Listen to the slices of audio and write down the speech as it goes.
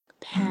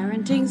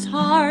Parenting's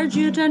hard,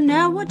 you don't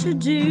know what to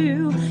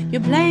do. You're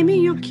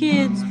blaming your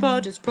kids,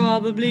 but it's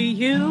probably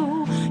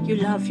you. You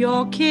love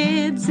your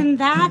kids and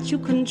that you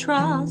can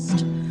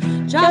trust.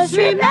 Just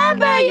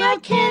remember your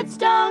kids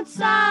don't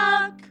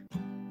suck.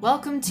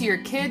 Welcome to Your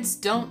Kids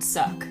Don't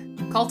Suck,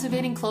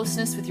 cultivating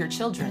closeness with your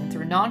children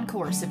through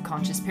non-coercive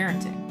conscious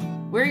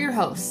parenting. We're your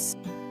hosts,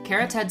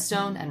 Kara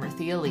Tedstone and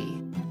Rathia Lee.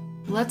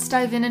 Let's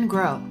dive in and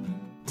grow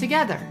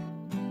together.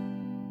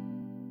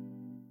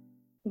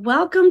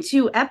 Welcome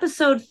to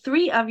episode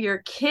 3 of Your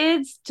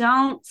Kids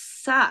Don't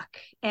Suck.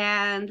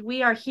 And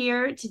we are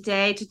here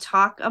today to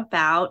talk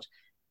about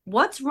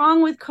what's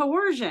wrong with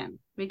coercion,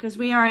 because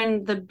we are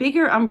in the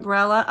bigger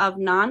umbrella of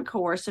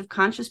non-coercive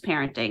conscious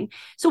parenting.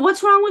 So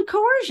what's wrong with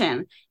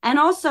coercion? And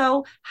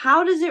also,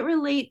 how does it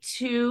relate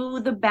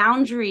to the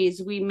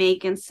boundaries we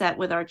make and set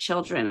with our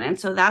children? And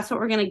so that's what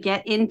we're going to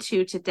get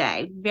into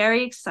today.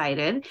 Very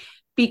excited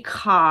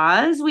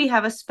because we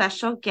have a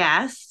special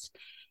guest.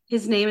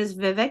 His name is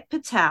Vivek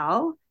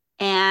Patel,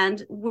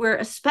 and we're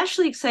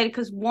especially excited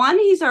because one,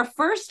 he's our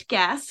first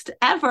guest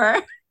ever,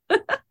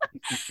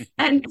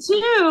 and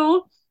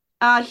two,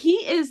 he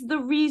is the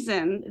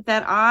reason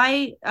that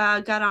I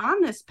got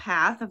on this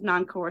path of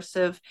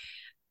non-coercive,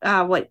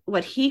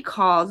 what he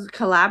calls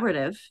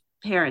collaborative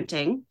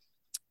parenting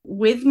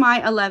with my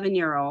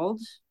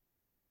 11-year-old,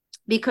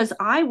 because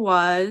I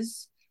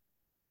was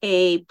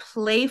a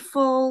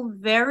playful,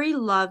 very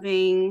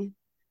loving,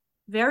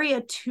 very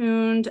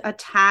attuned,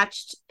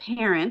 attached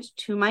parent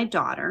to my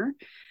daughter.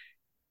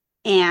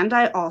 And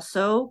I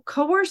also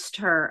coerced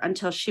her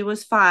until she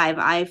was 5.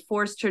 I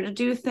forced her to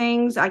do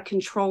things. I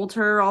controlled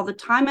her all the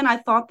time. And I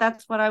thought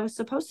that's what I was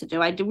supposed to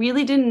do. I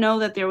really didn't know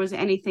that there was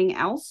anything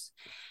else.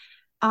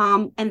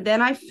 And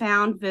then I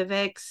found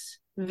Vivek's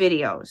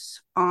videos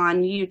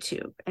on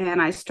YouTube and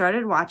I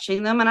started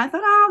watching them and I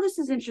thought, oh, this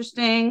is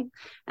interesting.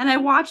 And I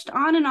watched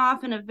on and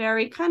off in a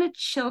very kind of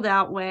chilled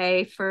out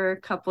way for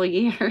a couple of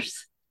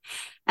years.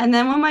 And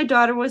then when my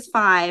daughter was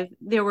 5,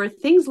 there were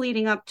things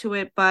leading up to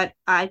it, but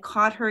I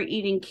caught her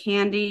eating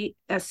candy,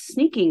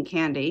 sneaking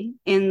candy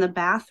in the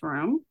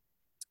bathroom.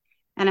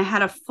 And I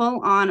had a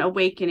full-on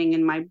awakening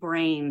in my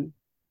brain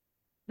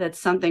that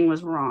something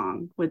was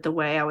wrong with the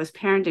way I was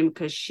parenting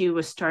because she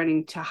was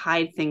starting to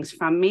hide things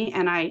from me.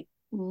 And I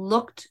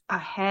looked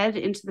ahead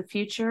into the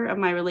future of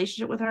my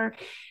relationship with her,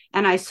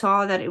 and I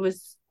saw that it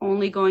was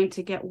only going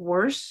to get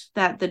worse,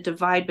 that the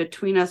divide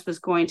between us was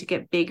going to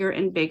get bigger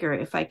and bigger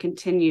if I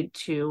continued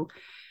to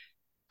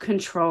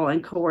control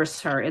and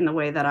coerce her in the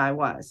way that I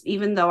was.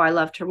 Even though I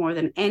loved her more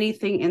than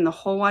anything in the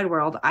whole wide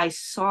world, I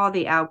saw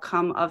the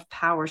outcome of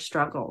power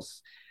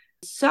struggles.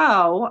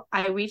 So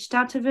I reached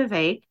out to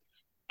Vivek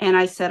and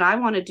I said, I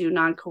want to do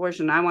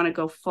non-coercion. I want to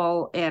go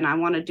full in. I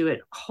want to do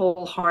it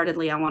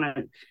wholeheartedly. I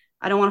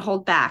don't want to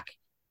hold back.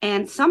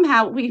 And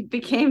somehow we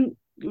became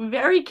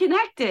very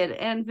connected,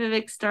 and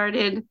Vivek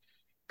started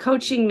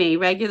coaching me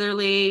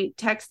regularly,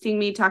 texting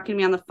me, talking to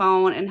me on the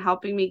phone, and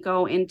helping me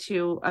go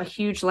into a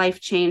huge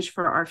life change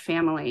for our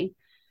family.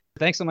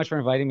 Thanks so much for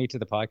inviting me to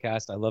the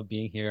podcast. I love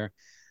being here.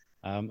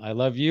 I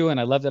love you, and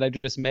I love that I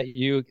just met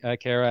you,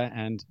 Kara,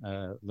 and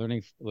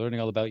learning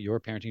all about your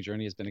parenting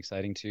journey has been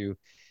exciting too.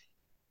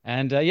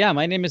 And yeah,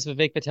 my name is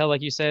Vivek Patel.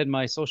 Like you said,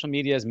 my social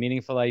media is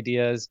Meaningful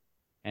Ideas.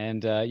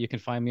 And you can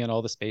find me on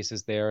all the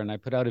spaces there. And I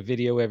put out a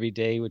video every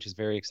day, which is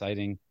very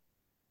exciting.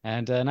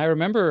 And I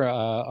remember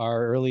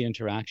our early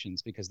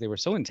interactions because they were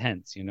so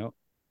intense, you know.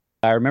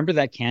 I remember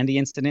that candy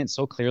incident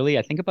so clearly.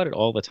 I think about it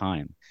all the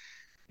time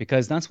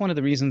because that's one of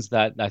the reasons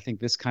that I think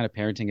this kind of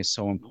parenting is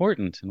so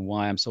important and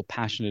why I'm so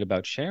passionate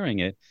about sharing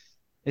it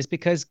is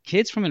because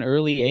kids from an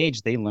early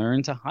age, they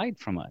learn to hide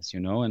from us, you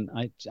know. And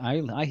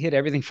I hid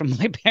everything from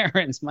my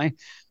parents.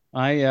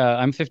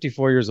 I'm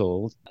 54 years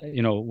old.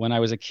 You know, when I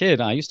was a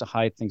kid, I used to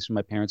hide things from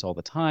my parents all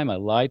the time. I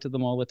lied to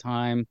them all the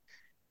time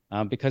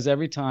because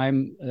every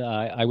time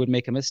I would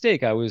make a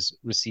mistake, I was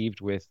received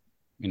with,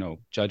 you know,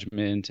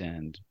 judgment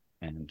and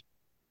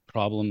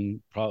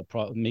problem.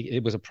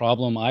 It was a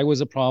problem. I was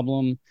a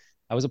problem.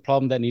 I was a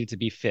problem that needed to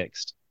be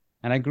fixed.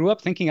 And I grew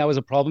up thinking I was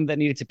a problem that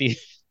needed to be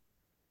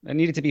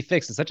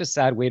fixed. It's such a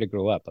sad way to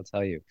grow up, I'll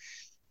tell you.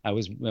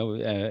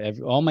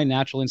 All my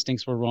natural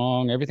instincts were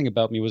wrong. Everything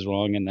about me was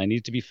wrong, and I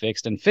needed to be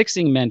fixed. And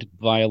fixing meant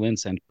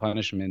violence and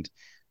punishment,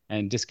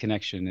 and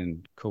disconnection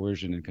and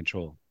coercion and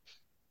control.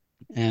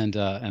 And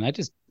I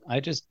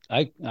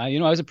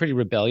was a pretty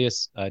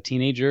rebellious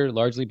teenager,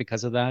 largely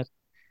because of that.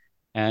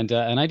 And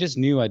I just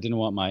knew I didn't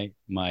want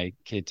my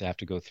kid to have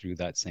to go through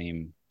that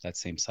same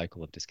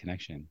cycle of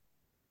disconnection.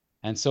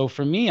 And so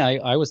for me,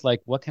 I was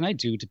like, what can I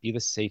do to be the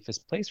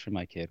safest place for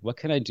my kid? What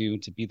can I do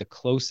to be the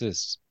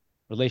closest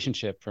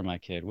relationship for my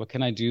kid? What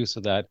can I do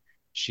so that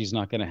she's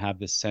not going to have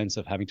this sense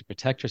of having to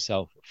protect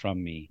herself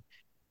from me?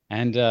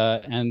 And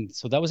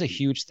so that was a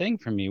huge thing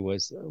for me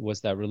was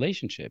that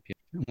relationship.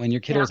 When your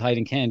kid was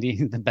hiding candy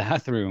in the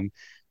bathroom,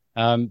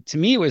 to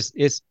me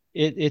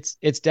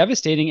it's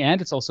devastating,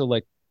 and it's also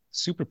like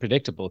super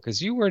predictable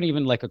because you weren't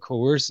even like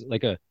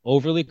a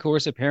overly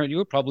coercive parent. You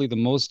were probably the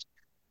most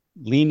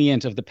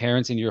lenient of the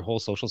parents in your whole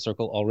social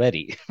circle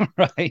already,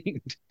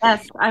 right?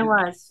 Yes, I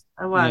was.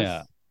 I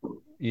Yeah, was.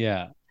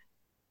 yeah.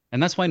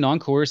 And that's why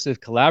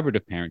non-coercive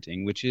collaborative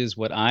parenting, which is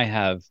what I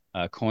have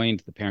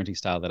coined the parenting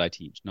style that I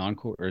teach,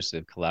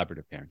 non-coercive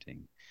collaborative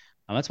parenting.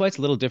 That's why it's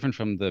a little different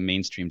from the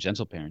mainstream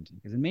gentle parenting.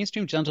 Because in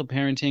mainstream gentle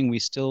parenting, we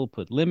still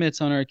put limits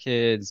on our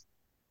kids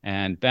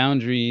and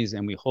boundaries,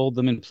 and we hold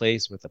them in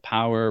place with the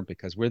power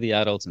because we're the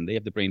adults and they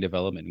have the brain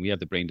development, and we have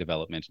the brain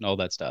development and all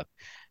that stuff.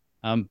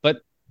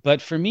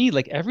 But for me,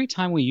 like every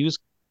time we use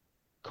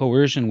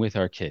coercion with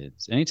our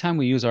kids, anytime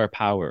we use our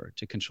power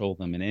to control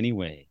them in any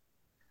way,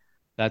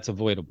 that's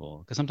avoidable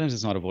because sometimes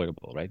it's not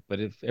avoidable, right? But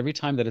if every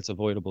time that it's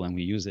avoidable and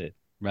we use it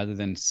rather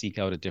than seek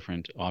out a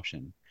different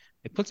option,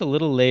 it puts a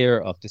little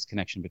layer of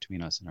disconnection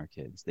between us and our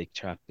kids. They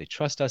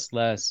trust us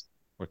less,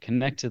 we're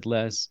connected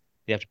less.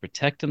 They have to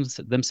protect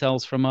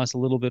themselves from us a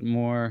little bit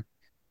more,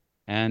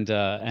 and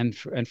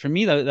for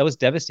me that was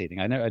devastating.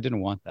 I didn't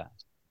want that.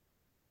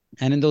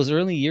 And in those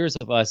early years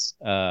of us,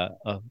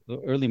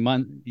 early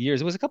month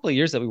years, it was a couple of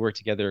years that we worked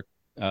together,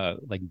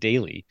 like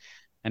daily.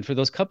 And for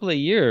those couple of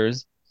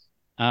years,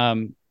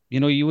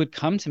 you would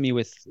come to me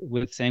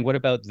with saying, "What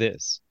about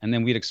this?" And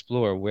then we'd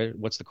explore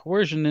what's the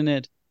coercion in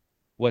it,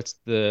 what's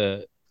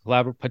the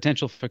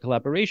potential for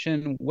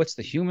collaboration, what's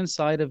the human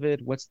side of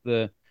it, what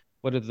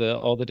are the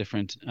all the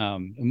different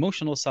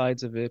emotional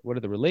sides of it, what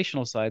are the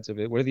relational sides of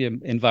it, what are the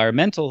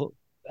environmental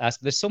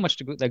aspects. There's so much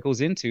that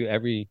goes into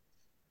every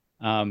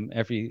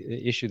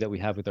issue that we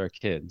have with our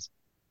kids.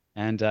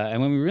 And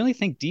when we really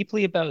think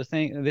deeply about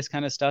this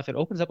kind of stuff, it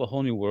opens up a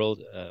whole new world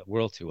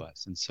to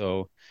us. And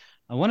so,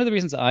 one of the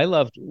reasons I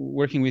loved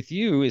working with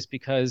you is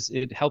because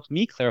it helped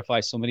me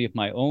clarify so many of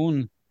my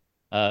own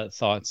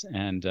thoughts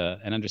and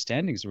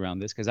understandings around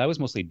this. Because I was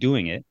mostly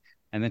doing it,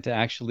 and then to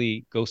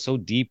actually go so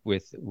deep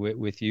with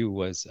you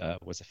was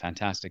a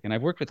fantastic. And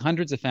I've worked with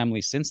hundreds of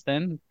families since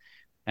then,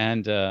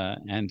 and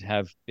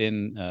have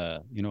been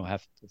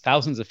have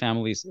thousands of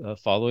families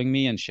following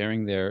me and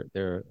sharing their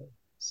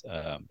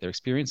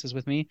experiences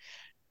with me.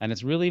 And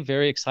it's really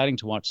very exciting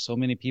to watch so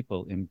many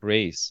people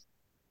embrace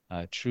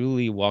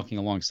truly walking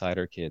alongside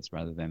our kids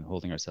rather than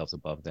holding ourselves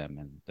above them,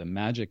 and the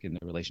magic in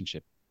the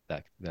relationship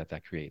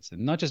that creates.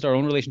 And not just our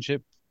own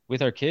relationship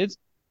with our kids,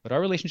 but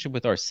our relationship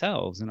with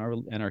ourselves and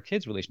our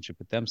kids' relationship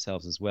with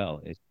themselves as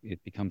well. It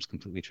becomes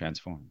completely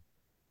transformed.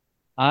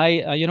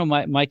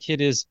 My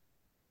kid is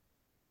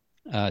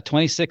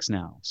 26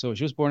 now. So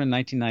she was born in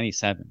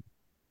 1997,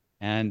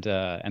 and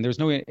there was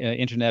no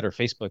internet or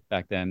Facebook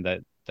back then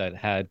that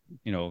had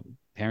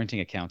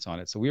parenting accounts on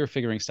it. So we were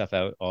figuring stuff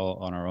out all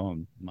on our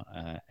own,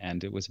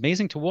 and it was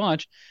amazing to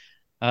watch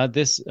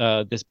this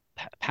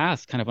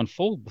path kind of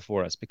unfold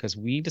before us, because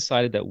we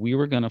decided that we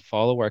were going to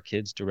follow our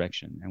kids'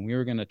 direction and we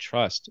were going to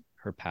trust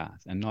her path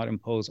and not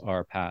impose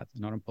our path,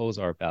 not impose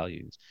our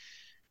values.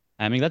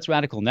 I mean, that's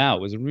radical now.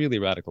 It was really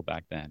radical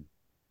back then.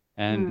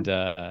 And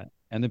Mm.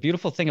 and the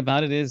beautiful thing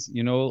about it is,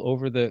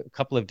 over the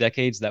couple of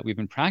decades that we've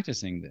been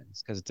practicing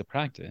this, because it's a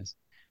practice,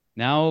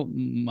 now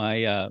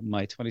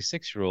my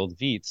 26-year-old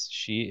Veets,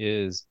 she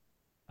is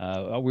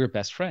we're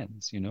best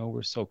friends.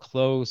 We're so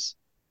close.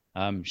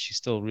 She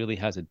still really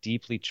has a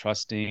deeply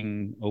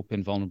trusting,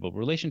 open, vulnerable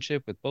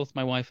relationship with both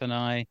my wife and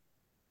I,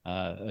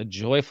 a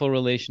joyful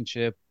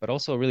relationship, but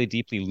also a really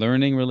deeply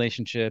learning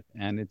relationship.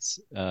 And it's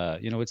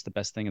the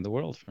best thing in the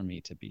world for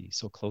me to be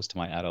so close to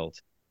my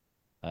adult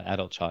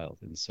child.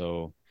 And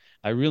so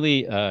I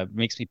really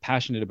makes me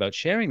passionate about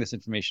sharing this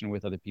information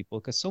with other people,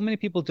 because so many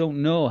people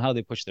don't know how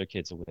they push their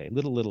kids away,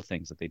 little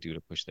things that they do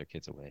to push their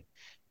kids away.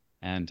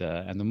 And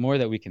the more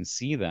that we can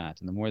see that,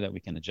 and the more that we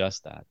can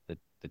adjust that,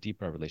 the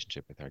deeper our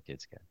relationship with our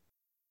kids get.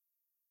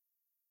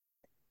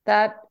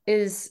 That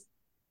is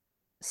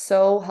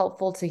so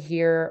helpful to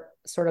hear,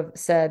 sort of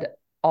said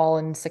all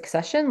in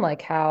succession,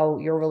 like how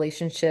your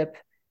relationship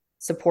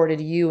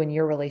supported you and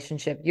your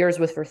relationship, yours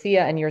with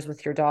Verthea and yours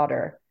with your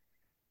daughter.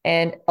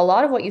 And a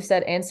lot of what you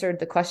said answered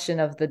the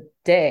question of the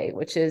day,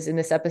 which is in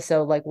this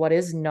episode, like, what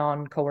is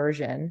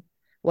non-coercion?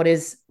 What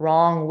is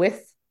wrong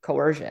with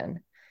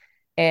coercion?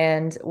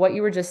 And what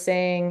you were just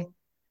saying,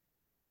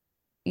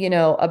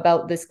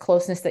 about this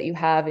closeness that you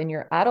have in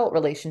your adult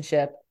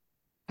relationship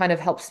kind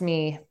of helps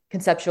me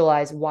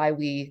conceptualize why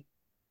we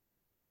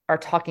are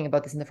talking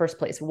about this in the first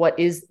place. What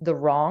is the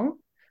wrong?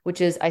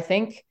 Which is, I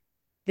think,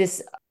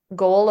 this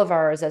goal of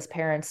ours as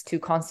parents to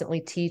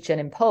constantly teach and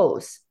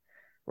impose,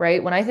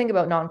 right? When I think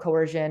about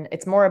non-coercion,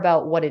 it's more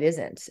about what it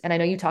isn't. And I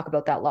know you talk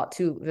about that a lot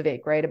too,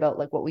 Vivek, right? About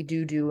like what we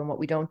do and what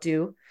we don't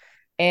do.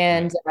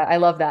 And Right. I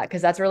love that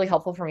because that's really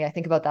helpful for me. I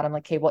think about that. I'm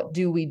like, okay, what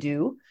do we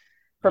do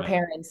for Right.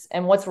 parents?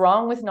 And what's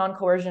wrong with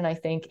non-coercion, I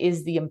think,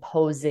 is the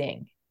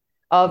imposing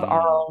of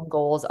our Mm. own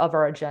goals, of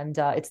our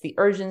agenda. It's the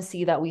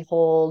urgency that we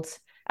hold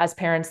as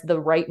parents, the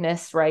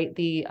rightness, right?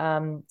 The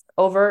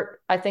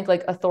overt, I think,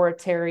 like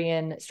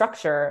authoritarian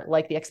structure,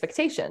 like the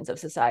expectations of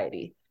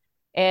society.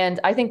 And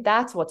I think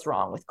that's what's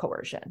wrong with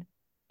coercion.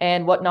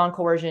 And what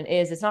non-coercion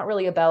is, it's not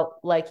really about,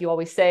 like you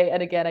always say,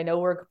 and again, I know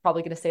we're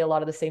probably going to say a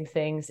lot of the same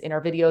things in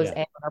our videos Yeah.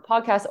 and on our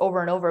podcast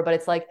over and over, but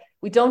it's like,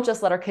 we don't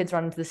just let our kids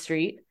run into the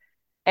street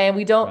and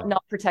we don't Right.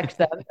 not protect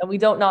them, and we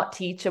don't not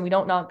teach, and we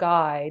don't not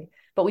guide,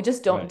 but we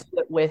just don't Right. do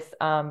it with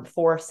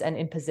force and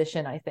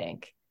imposition, I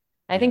think.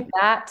 And I Yeah. think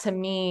that, to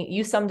me,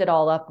 you summed it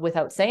all up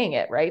without saying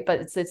it, right?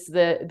 But it's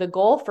the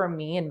goal for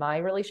me in my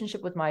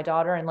relationship with my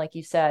daughter. And like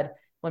you said,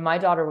 when my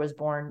daughter was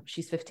born,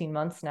 she's 15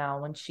 months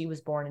now. When she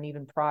was born and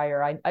even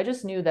prior, I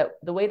just knew that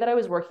the way that I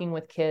was working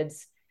with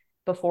kids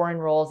before in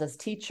roles as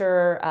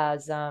teacher,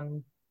 as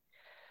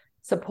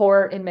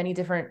support in many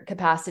different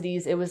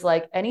capacities, it was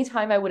like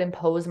anytime I would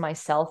impose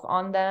myself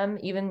on them,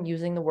 even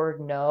using the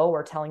word no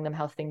or telling them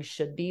how things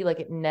should be, like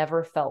it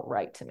never felt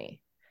right to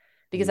me,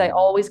 because I Mm.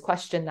 always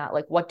questioned that,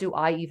 like, what do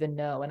I even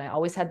know? And I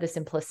always had this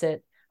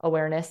implicit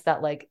awareness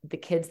that like the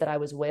kids that I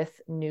was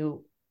with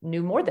knew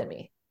more than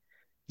me.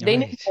 They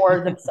knew Right.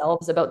 more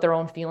themselves about their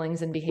own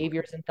feelings and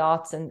behaviors and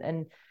thoughts.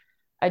 And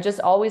I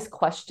just always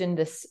questioned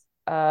this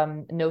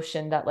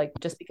notion that like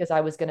just because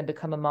I was going to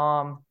become a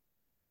mom,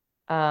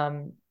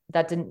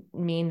 that didn't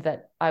mean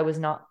that I was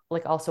not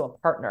like also a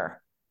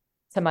partner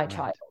to my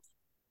child.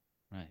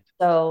 Right. Right.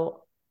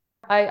 So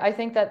I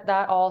think that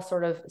that all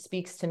sort of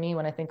speaks to me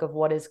when I think of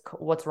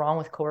what's wrong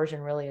with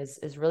coercion. Really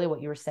is really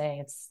what you were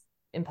saying. It's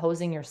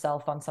imposing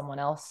yourself on someone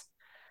else.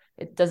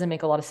 It doesn't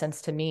make a lot of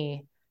sense to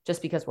me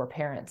just because we're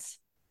parents.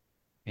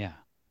 Yeah,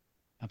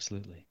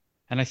 absolutely.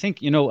 And I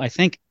think,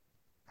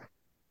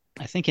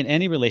 I think in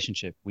any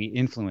relationship, we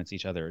influence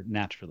each other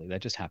naturally.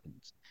 That just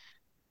happens.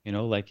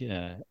 Like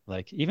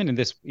even in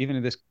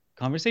this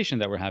conversation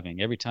that we're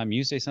having, every time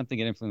you say something,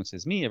 it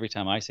influences me. Every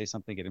time I say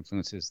something, it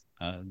influences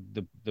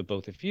the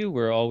both of you.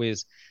 We're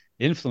always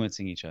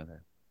influencing each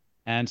other.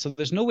 And so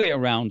there's no way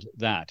around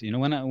that.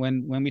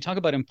 When we talk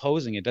about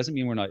imposing, it doesn't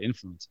mean we're not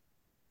influencing.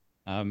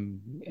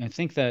 I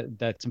think that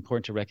that's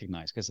important to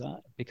recognize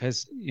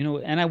because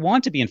and I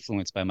want to be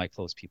influenced by my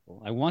close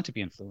people. I want to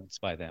be influenced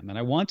by them, and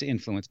I want to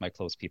influence my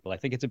close people. I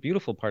think it's a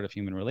beautiful part of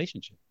human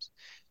relationships.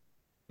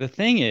 The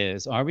thing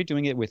is, are we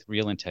doing it with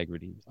real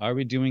integrity? Are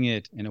we doing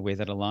it in a way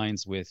that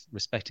aligns with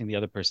respecting the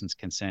other person's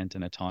consent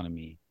and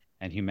autonomy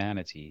and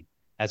humanity,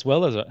 as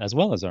well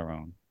as our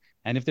own?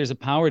 And if there's a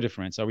power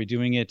difference, are we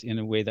doing it in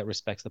a way that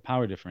respects the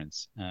power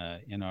difference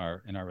in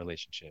our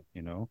relationship?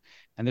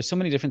 And there's so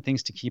many different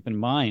things to keep in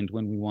mind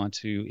when we want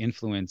to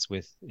influence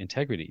with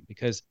integrity,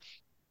 because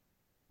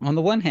on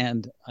the one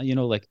hand,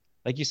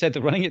 like you said,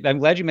 the running. I'm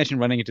glad you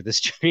mentioned running into the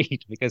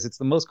street because it's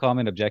the most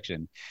common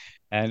objection.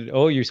 And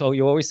you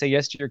always say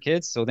yes to your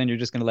kids, so then you're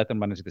just going to let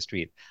them run into the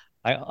street.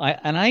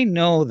 I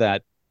know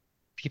that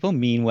people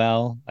mean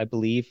well. I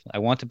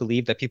want to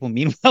believe that people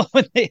mean well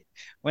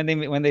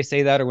when they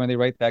say that or when they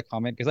write that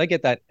comment, because I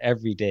get that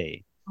every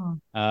day.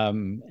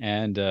 Hmm.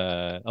 And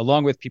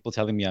along with people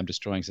telling me I'm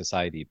destroying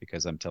society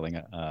because I'm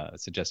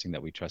suggesting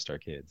that we trust our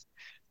kids.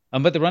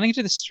 But the running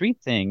into the street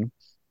thing,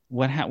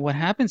 what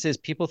happens is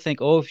people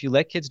think, oh, if you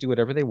let kids do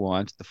whatever they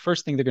want, the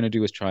first thing they're going to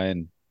do is try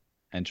and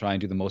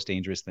do the most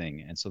dangerous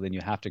thing, and so then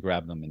you have to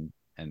grab them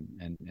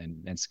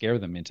and scare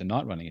them into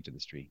not running into the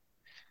street.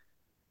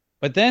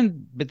 But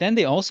then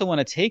they also want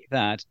to take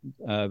that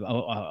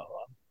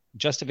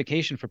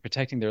justification for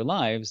protecting their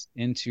lives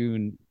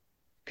into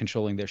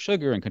controlling their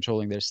sugar and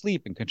controlling their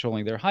sleep and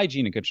controlling their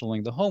hygiene and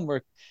controlling the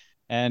homework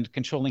and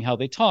controlling how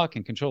they talk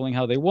and controlling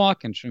how they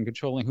walk and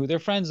controlling who their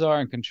friends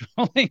are and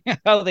controlling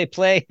how they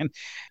play,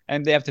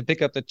 and they have to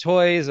pick up the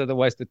toys,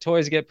 otherwise the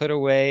toys get put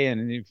away.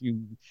 And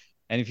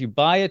if you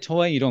buy a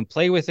toy, you don't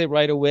play with it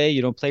right away.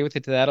 You don't play with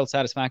it to the adult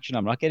satisfaction.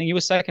 I'm not getting you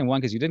a second one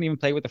because you didn't even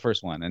play with the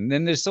first one. And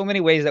then there's so many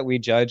ways that we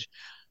judge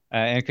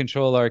and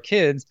control our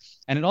kids.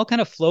 And it all kind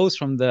of flows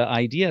from the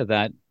idea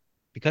that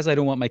because I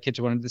don't want my kid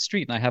to run into the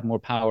street and I have more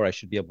power, I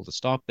should be able to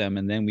stop them.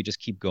 And then we just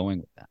keep going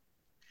with that.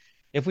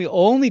 If we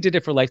only did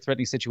it for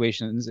life-threatening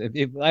situations,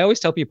 if I always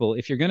tell people,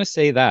 if you're going to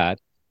say that,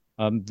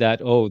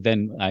 oh,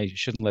 then I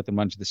shouldn't let them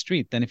run to the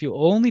street. Then if you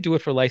only do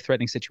it for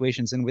life-threatening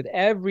situations and with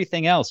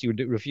everything else, you would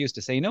refuse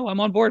to say, no,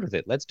 I'm on board with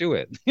it. Let's do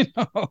it.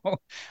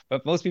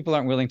 But most people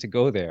aren't willing to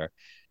go there.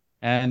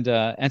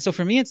 And so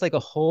for me, it's a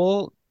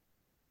whole,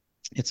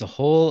 it's a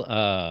whole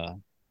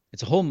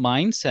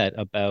mindset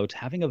about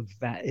having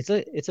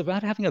it's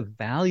about having a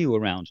value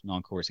around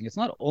non-coercing. It's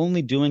not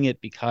only doing it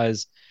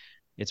because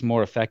it's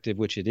more effective,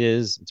 which it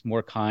is. It's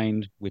more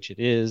kind, which it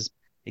is.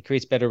 It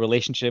creates better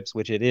relationships,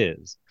 which it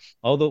is.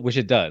 Which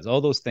it does.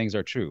 All those things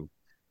are true.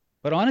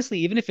 But honestly,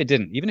 even if it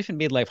didn't, even if it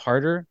made life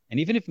harder, and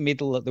even if it made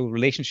the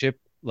relationship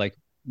like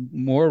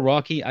more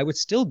rocky, I would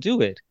still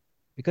do it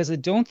because I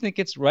don't think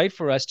it's right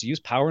for us to use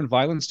power and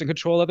violence to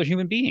control other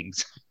human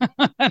beings.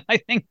 and I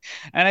think,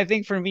 and I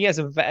think for me,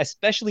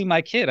 especially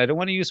my kid, I don't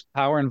want to use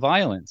power and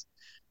violence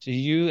to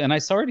you. And I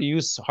sorry to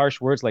use harsh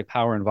words like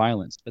power and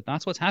violence, but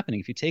that's what's happening.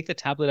 If you take the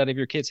tablet out of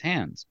your kid's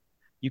hands,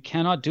 you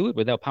cannot do it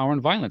without power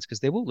and violence because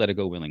they won't let it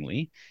go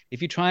willingly.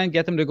 If you try and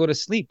get them to go to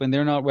sleep when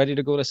they're not ready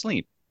to go to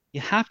sleep,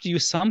 you have to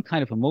use some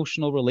kind of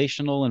emotional,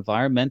 relational,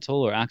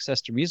 environmental, or access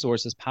to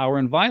resources, power,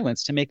 and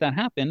violence to make that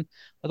happen.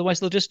 Otherwise,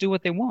 they'll just do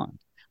what they want.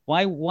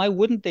 Why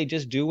wouldn't they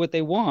just do what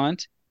they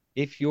want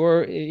if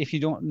you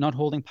don't not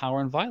holding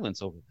power and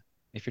violence over them,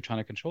 if you're trying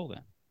to control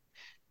them?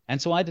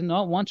 And so I did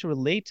not want to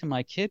relate to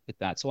my kid with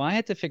that. So I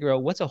had to figure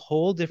out what's a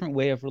whole different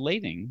way of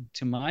relating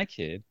to my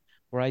kid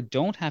where I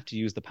don't have to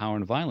use the power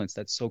and violence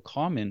that's so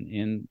common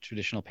in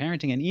traditional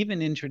parenting and even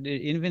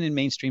in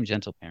mainstream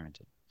gentle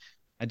parenting.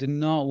 I did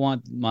not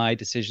want my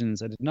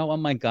decisions, I did not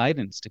want my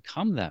guidance to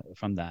come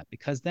from that,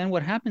 because then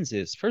what happens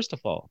is, first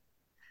of all,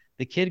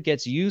 the kid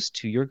gets used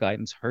to your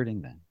guidance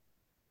hurting them,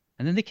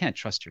 and then they can't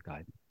trust your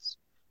guidance.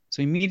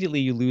 So immediately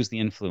you lose the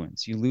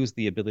influence, you lose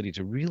the ability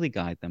to really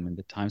guide them in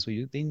the times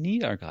where they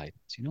need our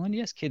guidance, and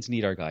yes, kids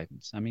need our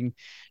guidance. I mean,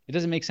 it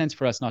doesn't make sense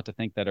for us not to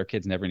think that our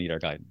kids never need our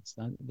guidance.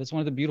 That's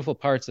one of the beautiful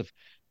parts of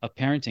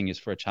parenting, is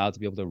for a child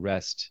to be able to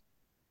rest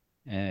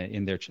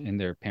in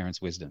their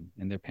parents' wisdom,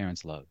 in their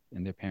parents' love,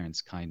 in their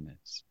parents'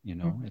 kindness.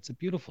 It's a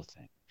beautiful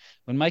thing.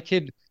 When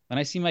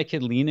I see my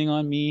kid leaning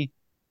on me,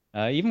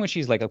 even when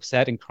she's like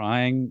upset and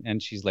crying,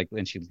 and she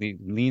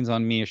leans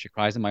on me or she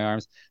cries in my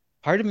arms,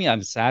 part of me,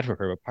 I'm sad for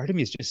her, but part of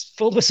me is just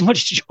filled with so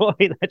much joy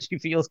that she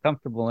feels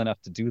comfortable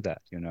enough to do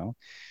that.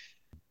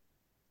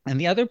 And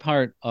the other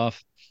part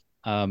of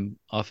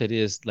it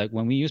is, like,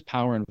 when we use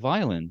power and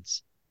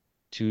violence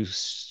to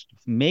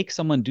make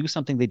someone do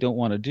something they don't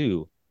want to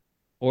do,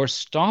 or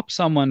stop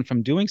someone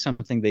from doing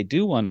something they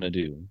do want to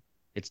do.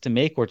 It's to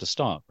make or to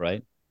stop,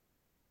 right?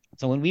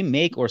 So when we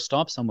make or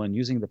stop someone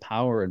using the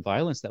power and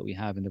violence that we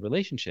have in the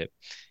relationship,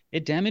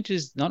 it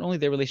damages not only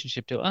their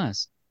relationship to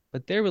us,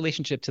 but their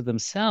relationship to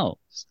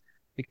themselves,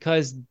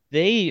 because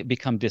they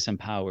become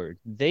disempowered.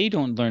 They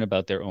don't learn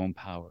about their own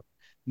power.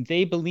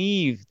 They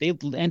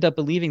end up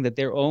believing that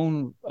their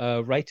own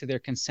right to their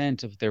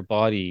consent of their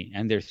body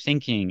and their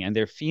thinking and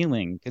their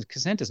feeling, because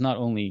consent is not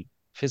only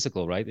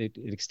physical, right? It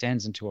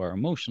extends into our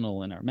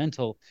emotional and our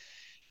mental.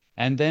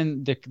 And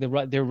then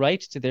their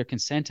right to their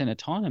consent and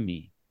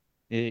autonomy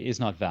is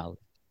not valid.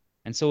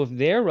 And so if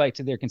their right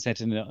to their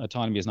consent and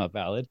autonomy is not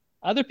valid,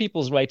 other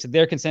people's right to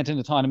their consent and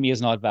autonomy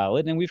is not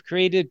valid. And we've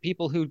created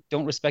people who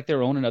don't respect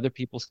their own and other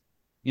people's,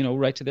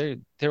 right to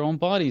their own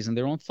bodies and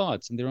their own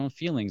thoughts and their own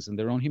feelings and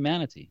their own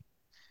humanity.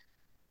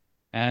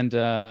 And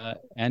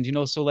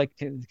so, like,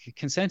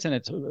 consent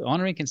and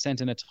honoring consent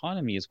and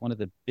autonomy is one of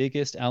the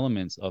biggest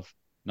elements of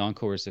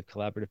non-coercive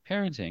collaborative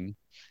parenting.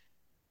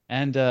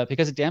 And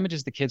because it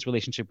damages the kids'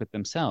 relationship with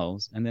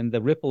themselves, and then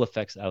the ripple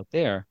effects out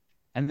there.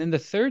 And then the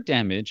third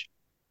damage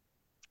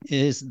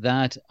is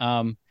that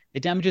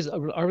it damages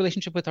our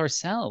relationship with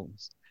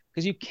ourselves,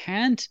 because you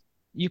can't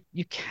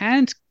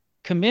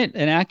commit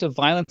an act of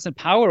violence and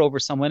power over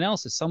someone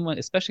else,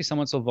 especially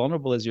someone so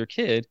vulnerable as your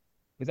kid,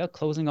 without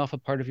closing off a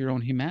part of your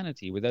own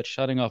humanity, without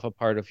shutting off a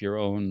part of your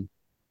own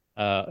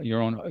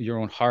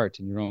heart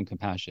and your own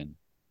compassion.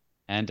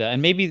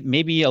 And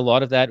maybe a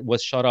lot of that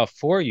was shut off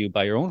for you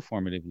by your own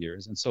formative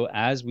years. And so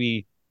as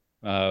we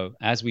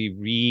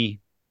repattern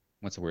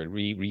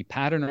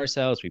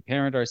ourselves,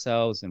 reparent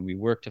ourselves, and we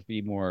work to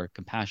be more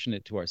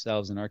compassionate to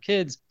ourselves and our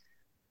kids,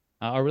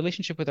 our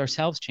relationship with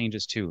ourselves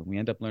changes too. And we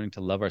end up learning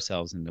to love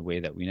ourselves in a way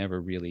that we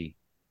never really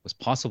was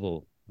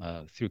possible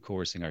through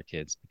coercing our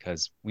kids,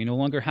 because we no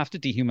longer have to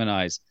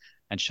dehumanize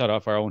and shut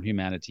off our own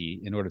humanity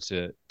in order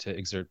to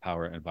exert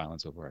power and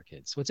violence over our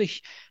kids. So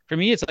for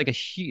me, it's like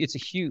it's a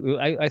huge.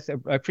 I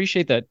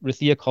appreciate that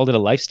Rathia called it a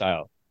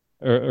lifestyle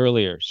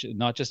earlier. It's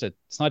not just a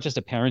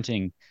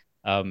parenting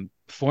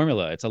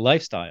formula. It's a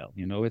lifestyle.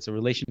 It's a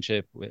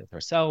relationship with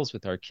ourselves,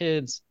 with our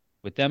kids,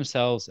 with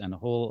themselves, and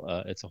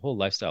it's a whole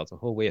lifestyle. It's a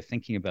whole way of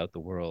thinking about the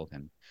world,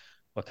 and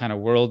what kind of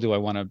world do I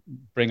want to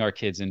bring our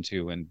kids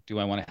into, and do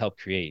I want to help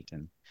create?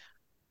 And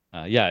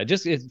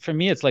for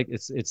me, it's like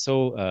it's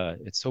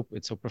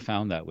so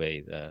profound that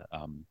way.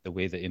 The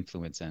way the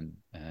influence and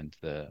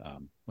the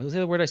what was the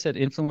other word I said?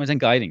 Influence and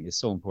guiding is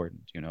so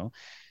important.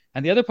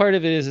 And the other part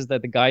of it is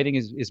that the guiding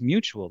is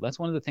mutual. That's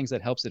one of the things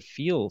that helps it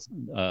feel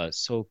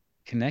so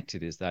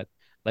connected. Is that,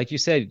 like you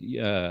said,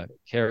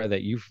 Kara,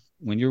 that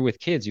when you're with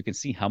kids, you can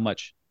see how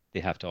much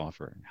they have to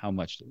offer and how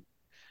much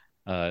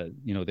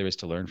there is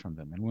to learn from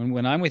them. And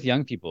when I'm with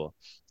young people,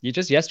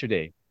 just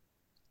yesterday,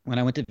 when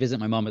I went to visit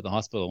my mom at the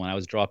hospital, when I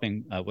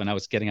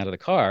was getting out of the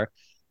car,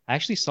 I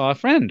actually saw a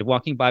friend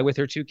walking by with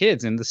her two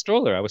kids in the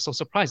stroller. I was so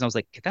surprised. I was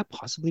like, could that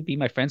possibly be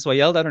my friend? So I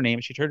yelled out her name,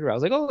 and she turned around. I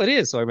was like, oh, it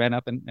is. So I ran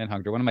up and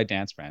hugged her. One of my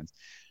dance friends.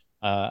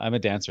 I'm a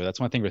dancer. That's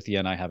one thing Rathia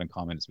and I have in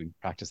common, is we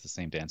practice the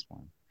same dance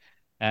form.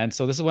 And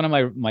so this is one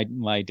of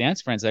my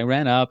dance friends. I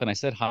ran up and I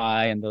said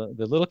hi, and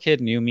the little kid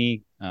knew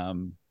me.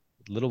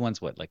 Little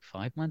one's what, like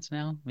 5 months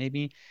now,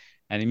 maybe,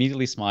 and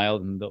immediately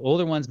smiled. And the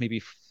older one's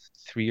maybe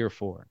 3 or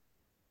 4.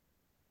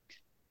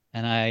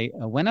 And I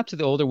went up to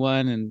the older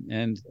one,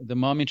 and the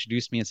mom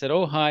introduced me and said,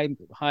 "Oh, hi,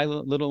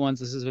 little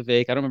ones. This is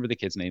Vivek." I don't remember the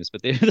kids' names,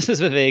 but this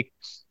is Vivek.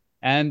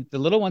 And the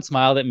little one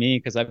smiled at me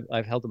because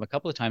I've held them a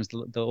couple of times.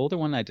 The older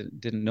one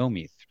didn't know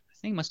me. I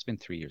think it must have been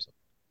 3 years old,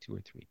 2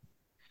 or 3.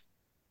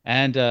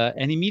 And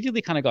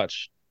immediately kind of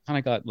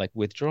got like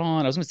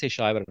withdrawn. I was going to say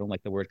shy, but I don't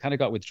like the word. Kind of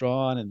got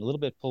withdrawn and a little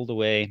bit pulled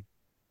away.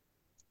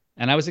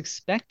 And I was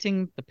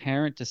expecting the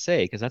parent to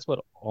say, because that's what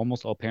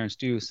almost all parents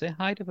do, say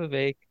hi to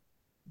Vivek.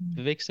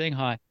 Vivek saying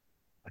hi.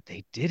 but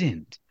they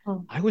didn't.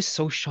 Oh. I was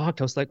so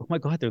shocked. I was like, oh my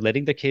God, they're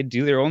letting the kid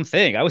do their own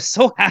thing. I was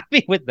so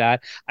happy with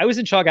that. I was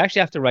in shock. I actually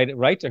have to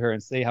write to her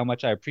and say how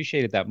much I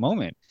appreciated that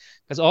moment,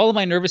 because all of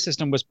my nervous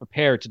system was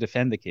prepared to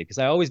defend the kid, because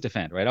I always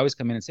defend, right? I always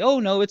come in and say, oh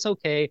no, it's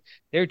okay.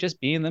 They're just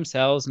being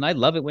themselves. And I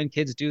love it when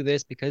kids do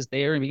this because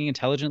they are being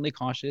intelligently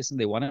cautious and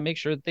they want to make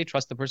sure that they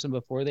trust the person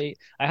before they.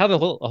 I have a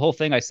whole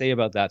thing I say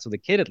about that. So the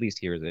kid at least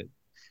hears it.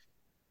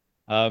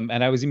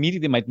 And I was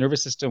immediately, my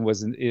nervous system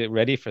wasn't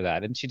ready for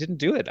that. And she didn't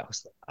do it. I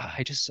was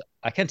like,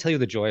 I can't tell you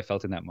the joy I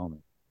felt in that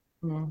moment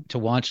Mm. to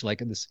watch like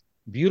this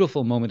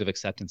beautiful moment of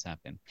acceptance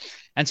happen.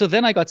 And so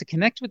then I got to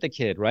connect with the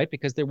kid, right?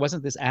 Because there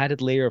wasn't this added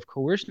layer of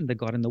coercion that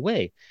got in the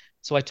way.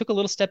 So I took a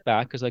little step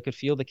back because I could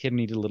feel the kid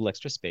needed a little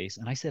extra space.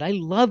 And I said, I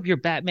love your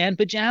Batman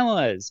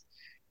pajamas.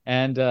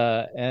 And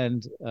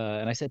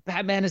I said,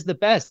 Batman is the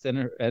best.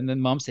 And then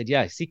mom said,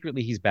 yeah,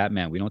 secretly he's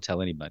Batman. We don't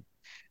tell anybody.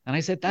 And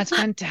I said, that's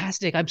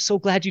fantastic. I'm so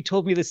glad you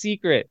told me the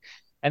secret.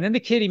 And then the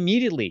kid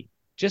immediately,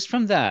 just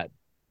from that,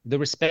 the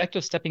respect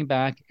of stepping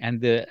back and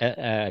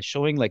the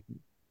showing like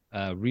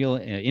real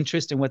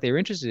interest in what they were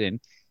interested in,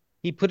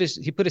 he put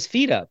his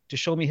feet up to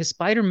show me his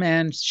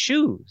Spider-Man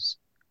shoes.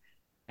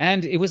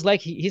 And it was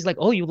like he's like,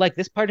 oh, you like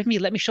this part of me?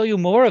 Let me show you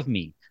more of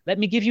me. Let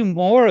me give you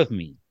more of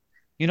me.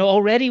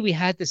 Already we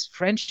had this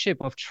friendship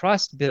of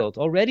trust built.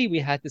 Already we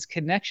had this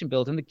connection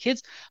built. And the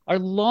kids are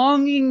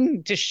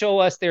longing to show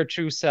us their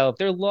true self.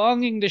 They're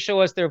longing to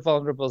show us their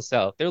vulnerable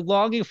self. They're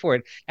longing for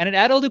it. And an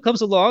adult who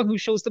comes along who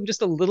shows them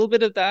just a little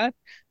bit of that,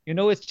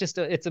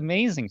 it's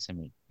amazing to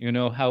me,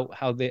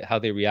 how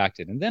they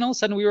reacted. And then all of a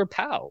sudden we were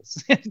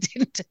pals. It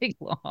didn't take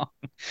long.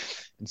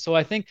 And so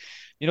I think,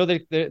 and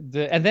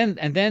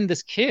then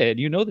this kid,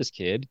 this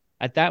kid,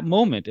 at that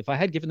moment, if I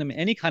had given them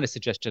any kind of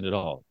suggestion at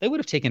all, they would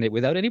have taken it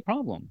without any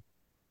problem.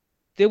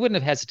 They wouldn't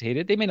have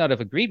hesitated. They may not have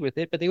agreed with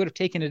it, but they would have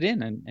taken it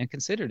in and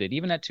considered it,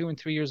 even at 2 and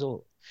 3 years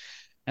old.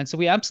 And so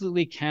we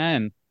absolutely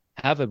can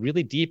have a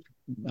really deep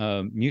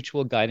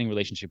mutual guiding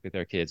relationship with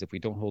our kids if we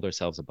don't hold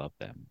ourselves above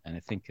them. And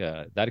I think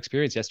that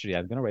experience yesterday,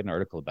 I'm going to write an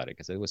article about it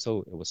because it was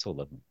so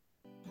lovely.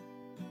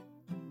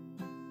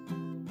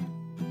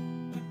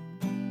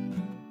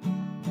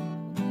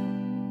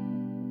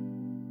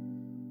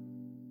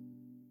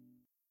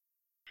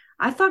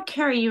 I thought,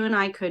 Carrie, you and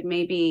I could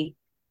maybe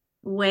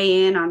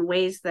weigh in on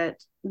ways that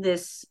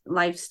this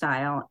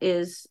lifestyle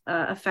is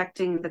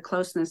affecting the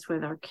closeness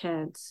with our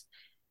kids.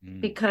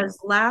 Because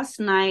last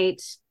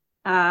night,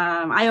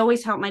 I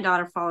always help my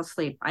daughter fall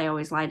asleep. I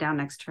always lie down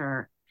next to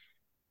her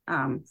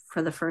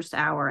for the first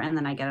hour, and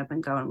then I get up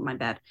and go to my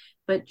bed.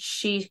 But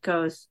she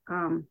goes,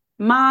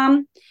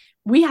 Mom,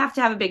 we have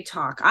to have a big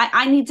talk.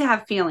 I need to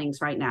have feelings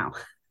right now.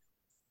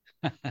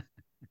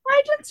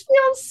 I just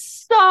feel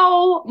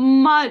so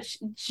much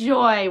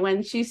joy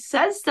when she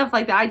says stuff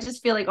like that. I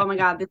just feel like, oh my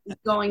God, this is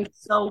going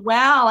so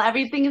well.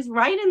 Everything is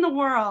right in the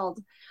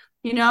world,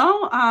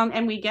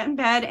 and we get in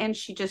bed and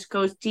she just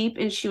goes deep,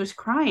 and she was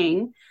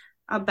crying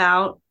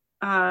about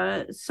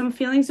some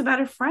feelings about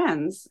her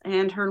friends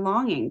and her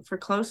longing for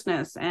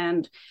closeness.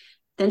 And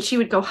then she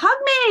would go, hug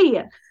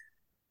me.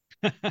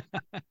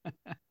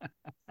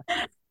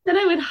 Then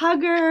I would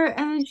hug her,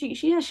 and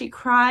she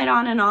cried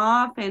on and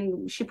off,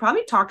 and she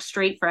probably talked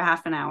straight for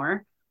half an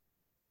hour.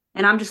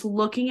 And I'm just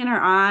looking in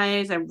her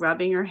eyes, I'm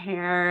rubbing her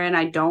hair, and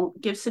I don't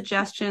give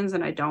suggestions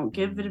and I don't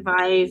give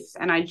advice,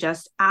 and I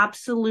just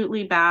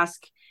absolutely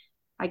bask.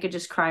 I could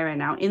just cry right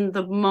now in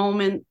the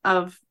moment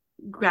of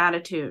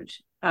gratitude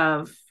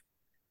of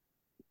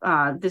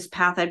this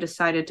path I've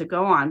decided to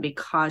go on,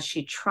 because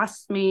she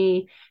trusts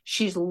me.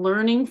 She's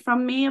learning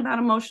from me about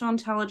emotional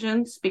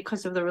intelligence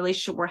because of the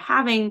relationship we're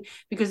having,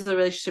 because of the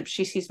relationship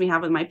she sees me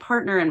have with my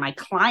partner and my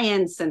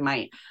clients. And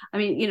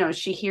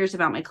she hears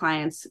about my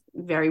clients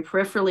very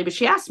peripherally, but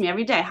she asks me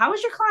every day, how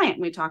is your client?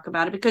 And we talk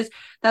about it, because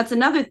that's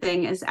another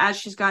thing is, as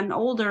she's gotten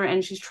older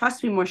and she's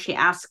trusts me more, she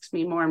asks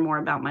me more and more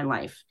about my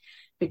life,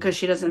 because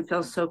she doesn't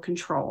feel so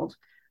controlled.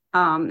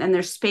 And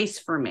there's space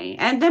for me.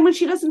 And then when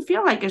she doesn't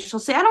feel like it, she'll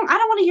say, I don't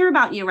want to hear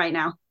about you right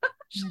now.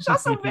 She's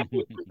also very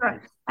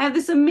I have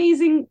this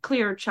amazing,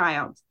 clear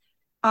child.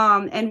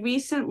 And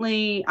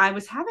recently I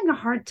was having a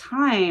hard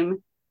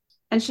time,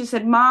 and she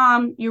said,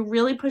 Mom, you're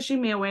really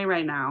pushing me away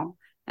right now.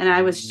 And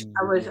I was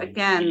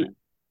again,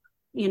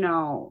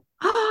 oh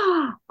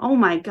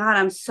my God,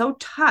 I'm so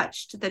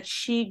touched that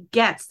she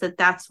gets that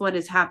that's what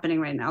is happening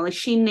right now. Like,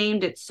 she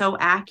named it so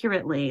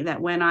accurately,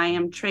 that when I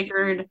am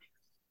triggered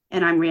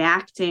and I'm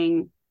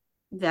reacting,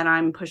 that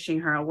I'm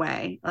pushing her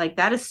away. Like,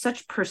 that is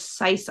such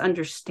precise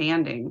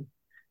understanding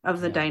of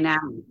the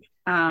dynamic.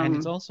 And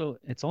it's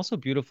also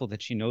beautiful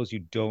that she knows you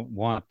don't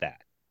want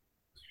that.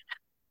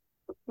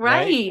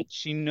 Right.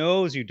 She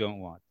knows you don't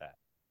want that.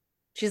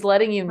 She's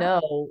letting you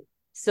know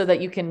so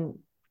that you can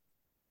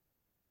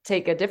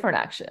take a different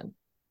action.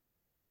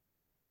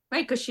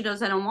 Right, because she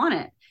knows I don't want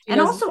it.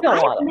 And also,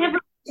 I never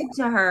said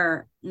to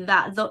her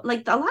that,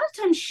 like, a lot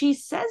of times she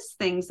says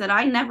things that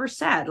I never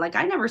said. Like,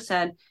 I never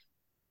said,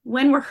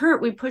 when we're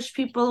hurt, we push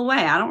people away.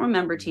 I don't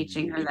remember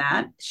teaching her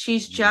that.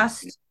 She's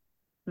just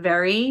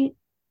very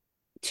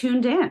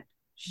tuned in.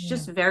 She's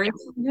just very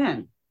tuned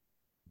in.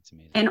 It's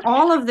amazing. And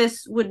all of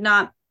this would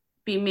not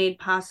be made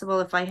possible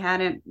if I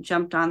hadn't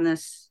jumped on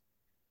this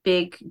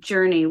big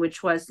journey,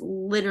 which was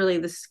literally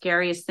the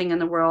scariest thing in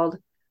the world.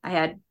 I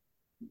had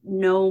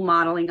no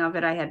modeling of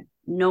it.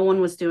 No one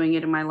was doing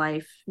it in my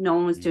life. No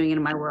one was doing it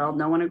in my world.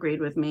 No one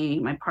agreed with me.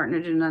 My partner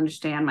didn't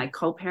understand. My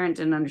co-parent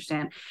didn't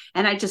understand.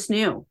 And I just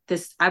knew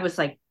this. I was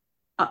like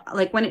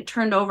when it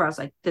turned over, I was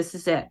like, this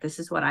is it. This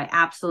is what I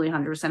absolutely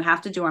 100%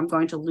 have to do. I'm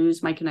going to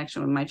lose my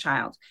connection with my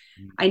child.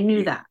 I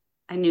knew that.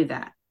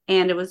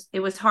 And it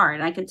was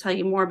hard. I can tell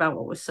you more about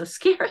what was so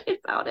scary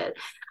about it.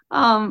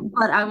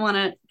 But I want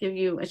to give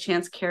you a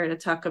chance, Kara, to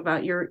talk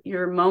about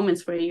your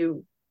moments where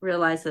you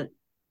realize that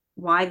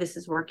why this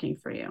is working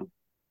for you.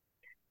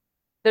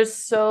 There's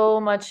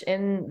so much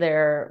in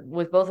there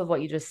with both of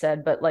what you just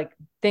said, but like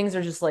things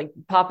are just like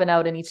popping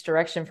out in each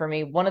direction for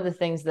me. One of the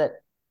things that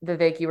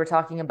Vivek, you were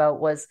talking about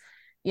was,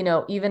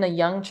 even a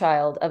young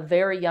child, a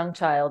very young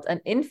child,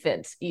 an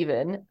infant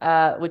even,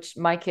 which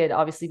my kid,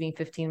 obviously being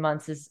 15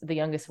 months, is the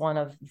youngest one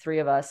of the three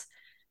of us.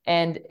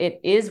 And it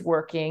is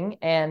working,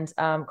 and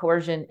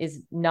coercion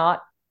is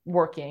not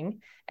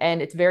working.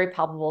 And it's very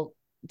palpable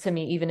to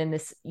me, even in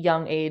this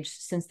young age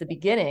since the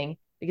beginning,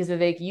 because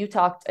Vivek, you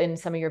talked in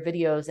some of your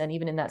videos and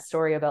even in that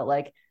story about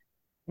like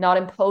not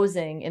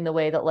imposing in the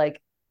way that like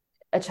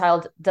a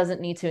child doesn't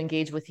need to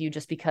engage with you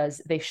just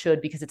because they should,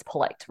 because it's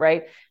polite,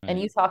 right? And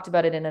you talked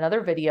about it in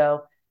another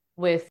video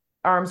with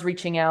arms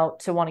reaching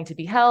out to wanting to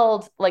be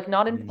held, like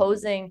not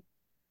imposing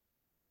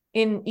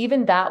in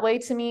even that way,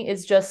 to me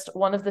is just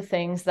one of the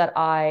things that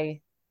I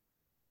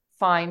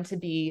find to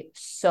be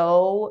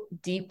so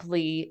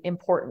deeply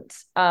important.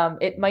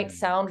 It might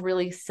sound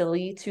really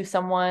silly to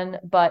someone,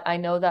 but I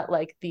know that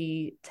like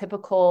the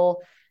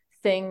typical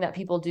thing that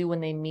people do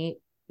when they meet,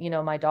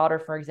 my daughter,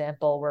 for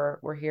example,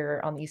 we're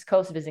here on the East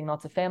Coast visiting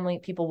lots of family,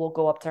 people will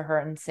go up to her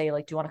and say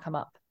like, do you want to come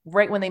up?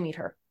 Right when they meet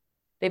her.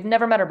 They've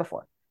never met her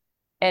before.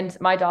 And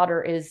my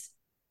daughter is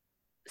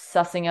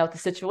sussing out the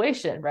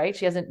situation, right?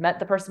 She hasn't met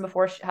the person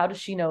before. How does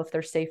she know if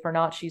they're safe or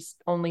not? She's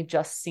only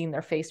just seen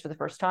their face for the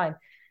first time.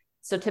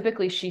 So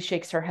typically she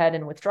shakes her head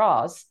and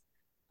withdraws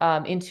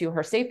into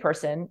her safe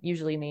person,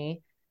 usually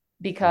me,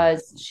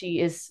 because she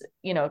is,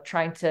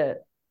 trying to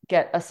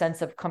get a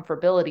sense of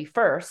comfortability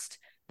first.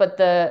 But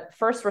the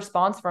first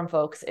response from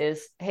folks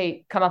is,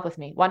 hey, come up with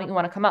me. Why don't you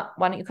want to come up?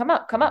 Why don't you come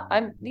up? Come up.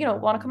 I'm,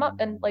 want to come up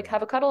and like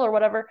have a cuddle or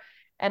whatever.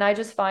 And I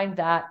just find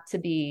that to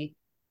be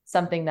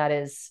something that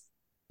is,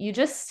 you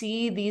just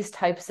see these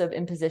types of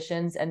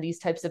impositions and these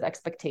types of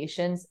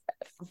expectations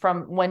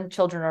from when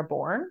children are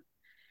born,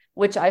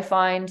 which I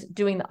find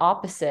doing the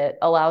opposite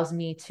allows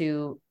me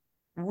to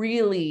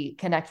really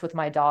connect with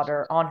my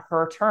daughter on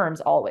her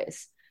terms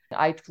always.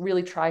 I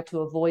really try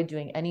to avoid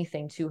doing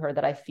anything to her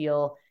that I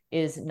feel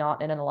is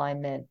not in an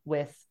alignment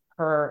with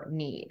her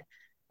need.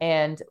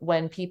 And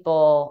when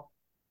people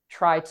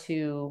try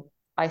to,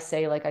 I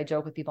say, like, I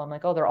joke with people, I'm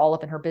like, oh, they're all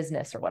up in her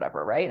business or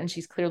whatever, right? And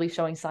she's clearly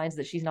showing signs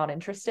that she's not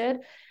interested.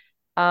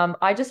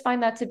 I just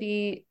find that to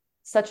be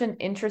such an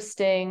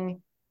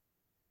interesting,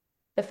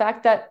 the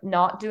fact that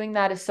not doing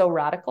that is so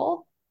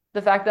radical.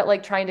 The fact that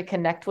like trying to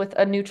connect with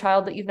a new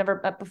child that you've never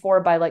met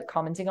before by like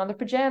commenting on their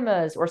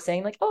pajamas or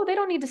saying like, oh, they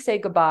don't need to say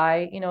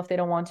goodbye, if they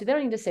don't want to. They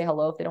don't need to say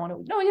hello if they don't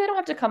want to. No, they don't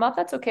have to come up.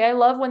 That's okay. I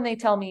love when they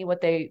tell me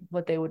what they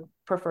would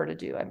prefer to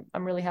do.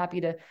 I'm really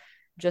happy to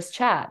just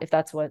chat if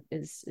that's what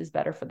is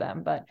better for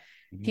them. But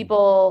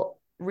people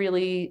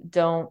really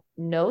don't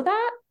know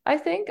that. I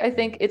think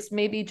it's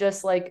maybe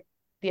just like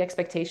the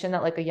expectation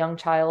that like a young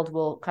child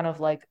will kind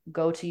of like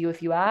go to you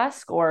if you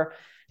ask, or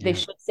they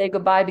should say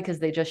goodbye because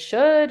they just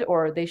should,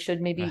 or they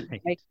should maybe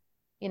like,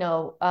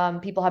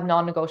 people have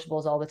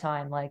non-negotiables all the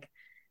time. Like,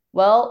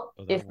 well,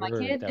 if my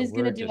kid is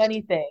going to do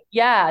anything,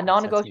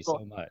 non-negotiable.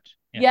 So much.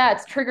 Yeah,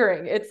 it's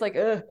triggering. It's like,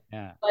 ugh.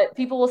 Yeah. But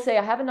people will say,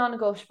 I have a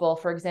non-negotiable.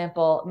 For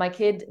example, my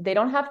kid, they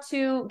don't have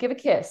to give a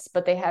kiss,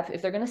 but they have,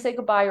 if they're going to say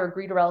goodbye or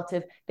greet a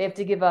relative, they have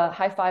to give a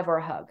high five or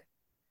a hug.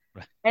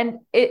 Right.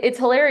 And it's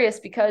hilarious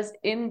because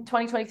in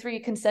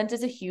 2023, consent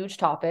is a huge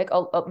topic.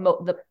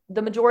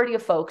 The majority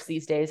of folks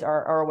these days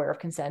are aware of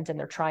consent, and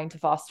they're trying to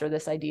foster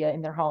this idea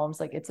in their homes.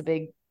 Like it's a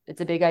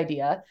big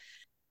idea.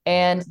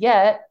 And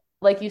yet,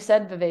 like you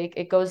said, Vivek,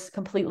 it goes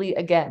completely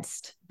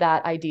against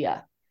that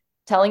idea.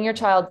 Telling your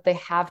child they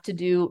have to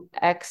do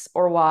X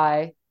or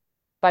Y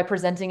by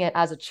presenting it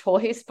as a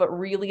choice, but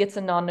really it's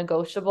a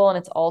non-negotiable. And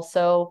it's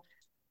also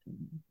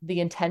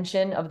the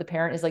intention of the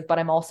parent is like, but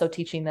I'm also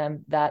teaching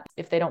them that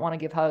if they don't want to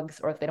give hugs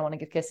or if they don't want to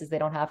give kisses, they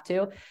don't have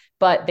to,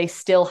 but they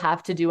still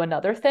have to do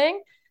another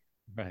thing.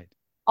 Right.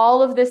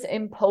 All of this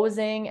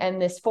imposing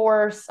and this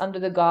force under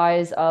the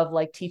guise of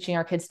like teaching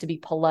our kids to be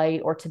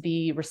polite or to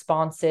be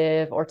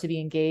responsive or to be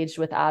engaged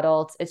with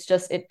adults.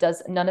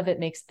 None of it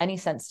makes any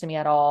sense to me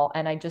at all.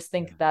 And I just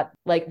think that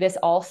like this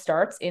all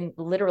starts in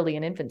literally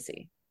in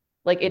infancy.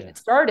 Like it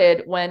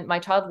started when my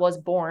child was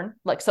born,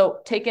 like,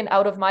 so taken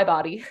out of my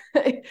body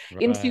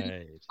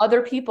into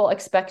other people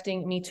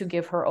expecting me to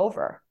give her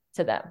over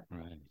to them.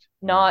 Right.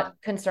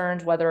 not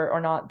concerned whether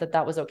or not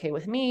that was okay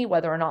with me,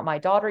 whether or not my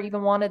daughter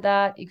even wanted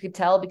that. You could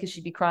tell because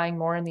she'd be crying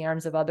more in the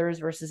arms of others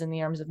versus in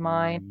the arms of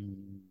mine.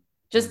 Mm.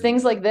 Just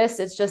things like this.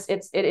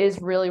 It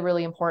is really,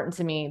 really important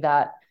to me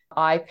that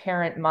I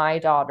parent my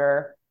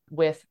daughter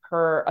with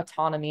her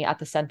autonomy at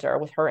the center,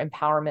 with her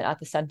empowerment at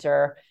the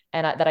center,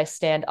 and that I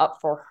stand up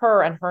for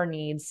her and her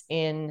needs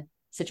in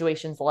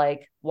situations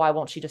like, why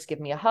won't she just give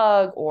me a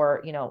hug?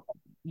 Or,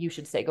 you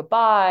should say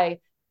goodbye.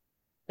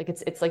 Like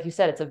it's like you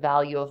said, it's a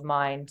value of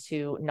mine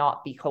to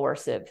not be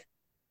coercive.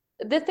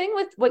 The thing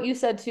with what you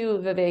said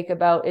too, Vivek,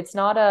 about it's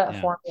not a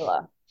Yeah.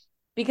 formula,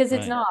 because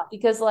it's Right. not,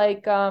 because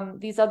like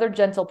these other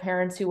gentle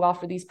parents who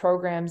offer these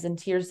programs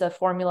and here's a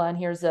formula and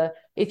here's a,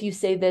 if you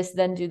say this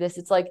then do this,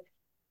 it's like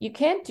you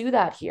can't do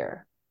that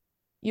here.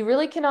 You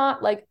really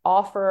cannot like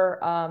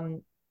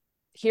offer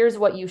here's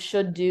what you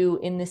should do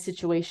in this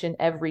situation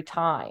every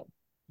time.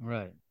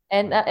 Right.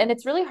 And Right. and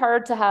it's really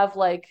hard to have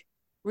like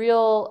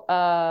real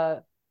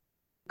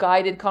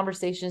guided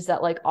conversations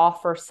that like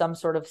offer some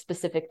sort of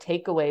specific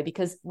takeaway,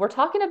 because we're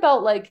talking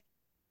about like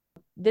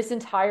this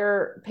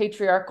entire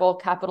patriarchal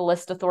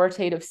capitalist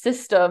authoritative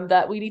system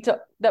that we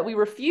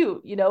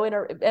refute, and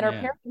our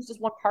Yeah. parenting is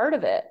just one part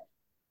of it.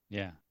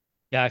 Yeah.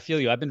 Yeah, I feel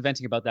you. I've been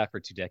venting about that for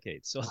 2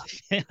 decades. So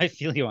I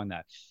feel you on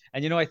that.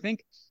 And I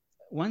think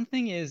one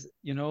thing is,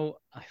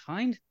 I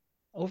find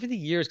over the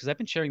years, because I've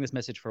been sharing this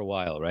message for a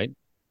while, right?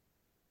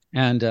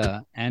 And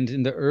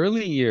in the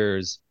early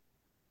years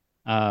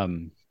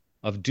um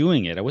of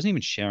doing it, I wasn't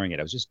even sharing it.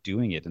 I was just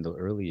doing it in the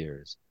early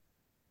years.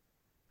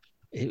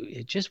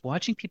 It just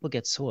watching people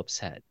get so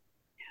upset.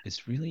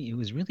 It's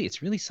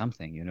really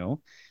something,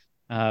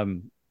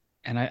 Um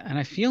and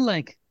I feel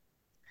like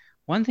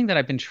one thing that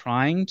I've been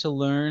trying to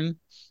learn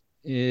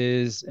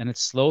is, and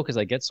it's slow because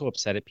I get so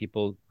upset at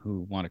people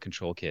who want to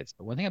control kids.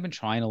 But one thing I've been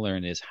trying to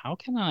learn is how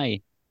can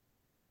I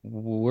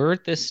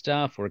word this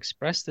stuff or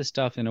express this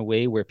stuff in a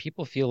way where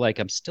people feel like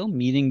I'm still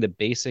meeting the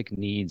basic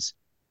needs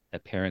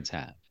that parents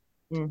have: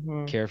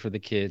 Mm-hmm. care for the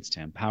kids,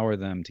 to empower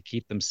them, to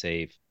keep them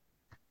safe,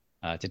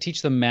 to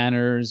teach them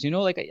manners.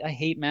 Like I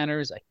hate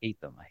manners. I hate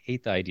them. I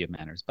hate the idea of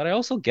manners. But I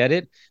also get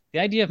it. The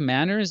idea of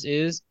manners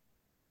is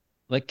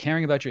like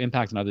caring about your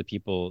impact on other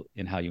people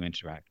in how you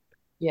interact.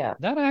 Yeah.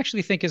 That I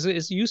actually think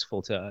is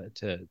useful to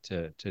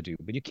do.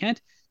 But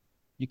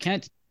you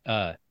can't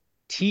uh,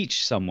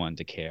 teach someone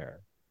to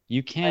care. You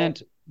Right.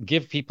 can't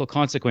give people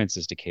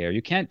consequences to care.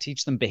 You can't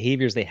teach them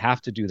behaviors they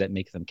have to do that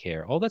make them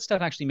care. All that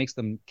stuff actually makes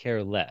them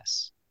care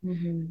less.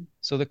 Mm-hmm.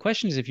 So the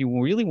question is, if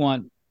you really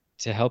want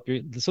to help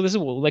your, so this is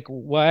like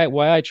what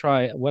I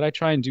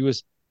try and do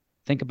is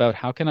think about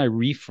how can I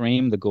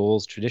reframe the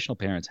goals traditional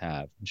parents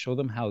have and show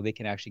them how they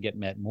can actually get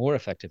met more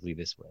effectively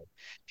this way.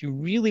 If you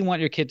really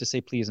want your kid to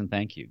say please and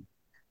thank you,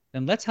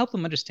 then let's help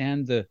them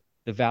understand the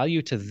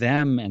value to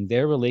them and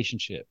their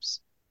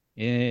relationships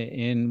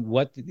in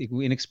what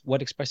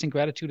expressing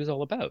gratitude is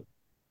all about,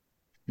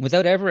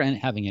 without ever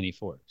having any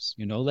force.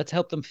 Let's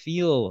help them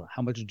feel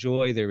how much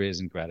joy there is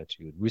in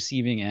gratitude,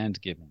 receiving and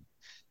giving.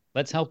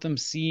 Let's help them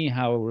see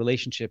how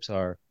relationships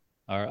are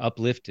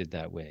uplifted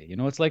that way.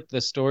 It's like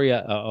the story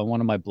on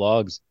one of my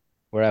blogs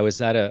where I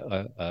was at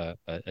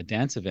a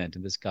dance event,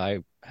 and this guy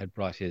had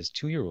brought his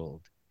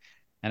 2-year-old,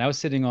 and I was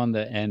sitting on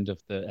the end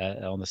of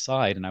the on the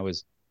side, and I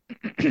was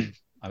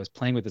I was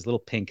playing with this little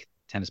pink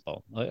tennis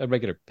ball, a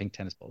regular pink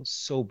tennis ball. It was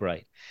so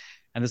bright.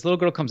 And this little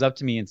girl comes up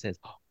to me and says,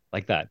 oh,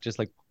 like that, just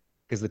like,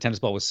 because the tennis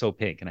ball was so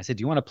pink. And I said,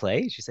 do you want to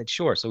play? She said,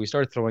 sure. So we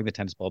started throwing the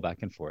tennis ball back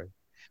and forth.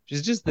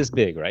 She's just this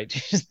big, right?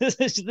 She's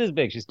this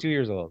big. She's 2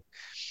 years old.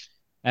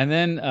 And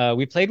then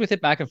we played with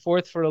it back and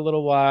forth for a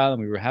little while,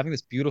 and we were having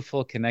this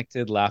beautiful,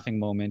 connected, laughing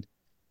moment.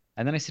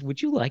 And then I said,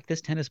 would you like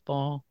this tennis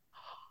ball?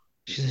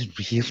 She said,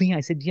 really?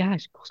 I said, yeah.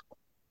 She goes,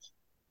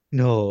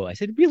 no. I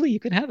said, really? You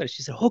can have it.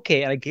 She said,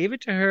 okay. And I gave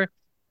it to her.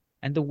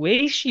 And the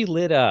way she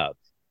lit up,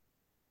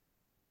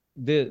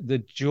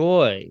 the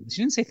joy,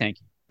 she didn't say thank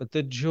you, but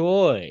the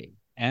joy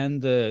and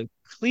the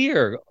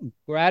clear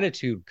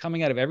gratitude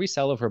coming out of every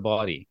cell of her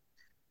body.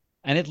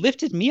 And it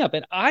lifted me up.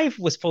 And I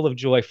was full of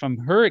joy from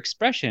her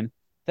expression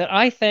that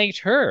I thanked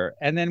her.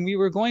 And then we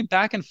were going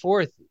back and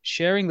forth,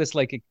 sharing this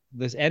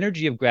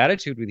energy of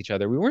gratitude with each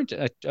other. We weren't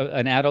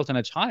an adult and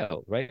a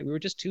child, right? We were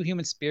just two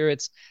human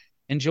spirits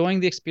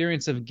enjoying the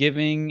experience of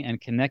giving and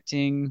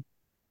connecting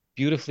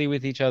beautifully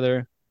with each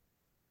other.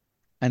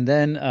 And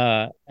then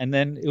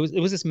it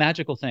was this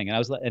magical thing, and I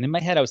was like, and in my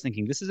head I was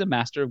thinking, this is a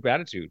master of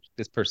gratitude,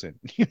 this person,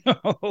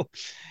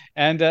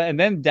 and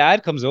then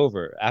Dad comes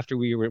over after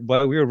we were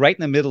right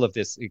in the middle of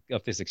this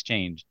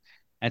exchange,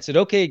 and said,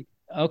 okay,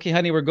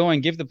 honey, we're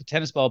going. Give the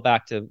tennis ball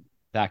back to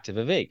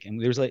Vivek.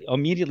 And there's like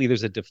immediately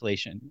there's a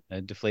deflation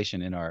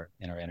in our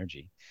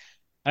energy.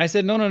 And I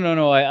said, no, no, no,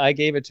 no, I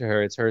gave it to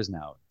her. It's hers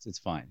now. It's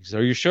fine. She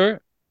said, are you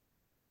sure?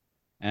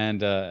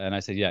 And I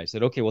said, yeah. He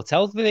said, okay, well,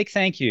 tell Vivek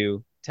thank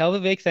you. Tell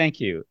Vivek thank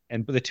you.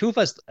 And the two of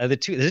us, there's a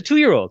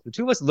 2-year-old. The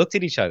two of us looked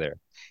at each other,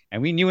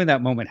 and we knew in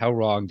that moment how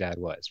wrong Dad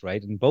was,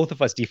 right? And both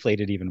of us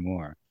deflated even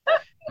more.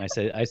 And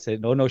I said,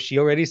 no, no, she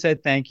already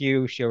said thank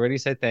you. She already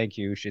said thank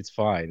you. It's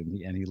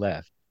fine. And he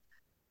left.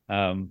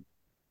 Um,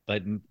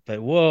 but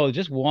whoa,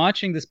 just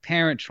watching this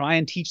parent try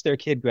and teach their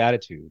kid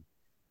gratitude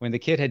when the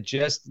kid had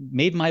just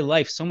made my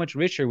life so much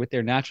richer with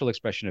their natural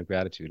expression of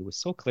gratitude. It was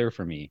so clear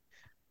for me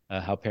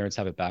how parents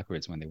have it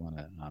backwards when they want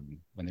to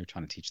when they're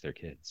trying to teach their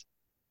kids.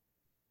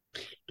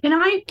 Can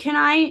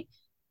I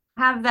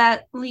have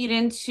that lead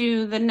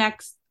into the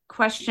next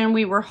question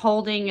we were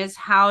holding is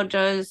how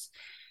does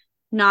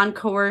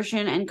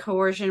non-coercion and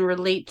coercion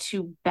relate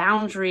to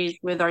boundaries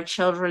with our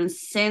children,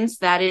 since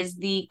that is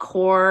the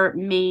core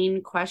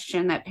main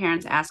question that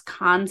parents ask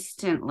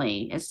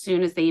constantly as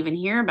soon as they even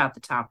hear about the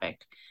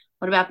topic.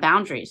 What about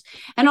boundaries?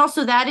 And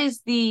also that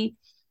is the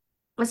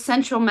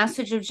essential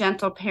message of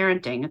gentle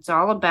parenting. It's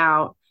all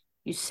about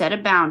you set a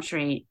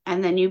boundary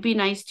and then you be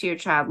nice to your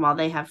child while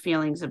they have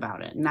feelings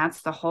about it. And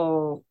that's the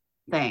whole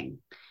thing,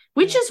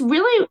 which is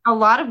really a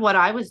lot of what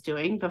I was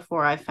doing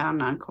before I found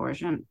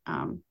non-coercion,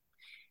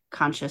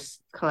 conscious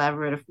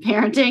collaborative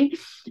parenting.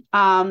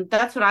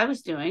 That's what I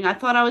was doing. I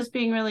thought I was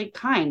being really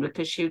kind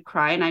because she would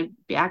cry and I'd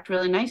act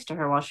really nice to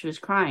her while she was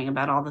crying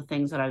about all the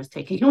things that I was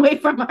taking away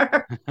from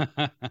her.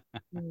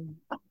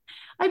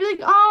 I'd be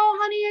like, oh,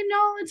 honey, I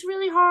know it's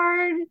really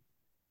hard,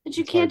 but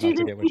you It's hard can't do not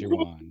to this, get what you you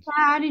can't want. eat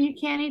that, and you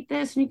can't eat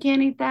this, and you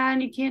can't eat that,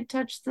 and you can't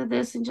touch the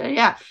this, and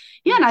yeah.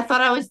 Yeah, and I thought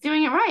I was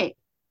doing it right.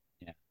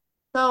 Yeah.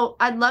 So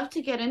I'd love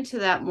to get into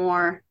that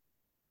more.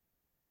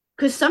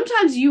 Because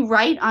sometimes you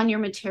write on your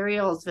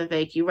materials,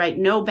 Vivek, you write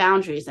no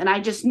boundaries. And I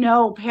just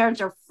know parents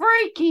are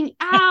freaking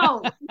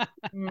out.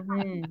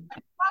 Mm-hmm.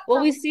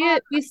 Well, we see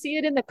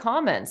it in the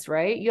comments,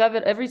 right? You have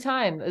it every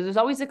time. There's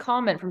always a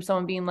comment from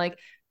someone being like,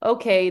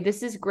 okay,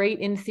 this is great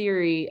in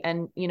theory.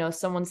 And,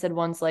 someone said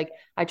once, like,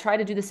 I try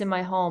to do this in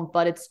my home,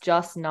 but it's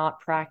just not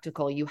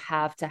practical. You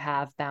have to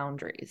have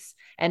boundaries.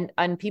 And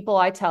people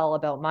I tell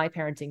about my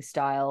parenting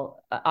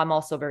style, I'm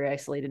also very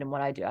isolated in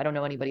what I do. I don't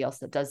know anybody else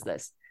that does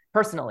this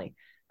personally,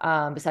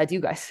 besides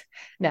you guys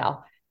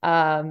now.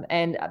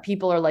 And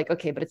people are like,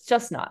 okay, but it's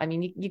just not. I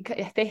mean,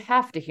 they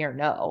have to hear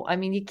no. I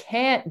mean, you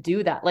can't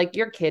do that. Like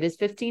your kid is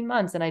 15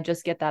 months, and I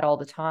just get that all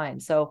the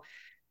time. So,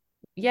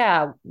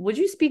 yeah, would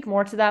you speak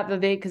more to that,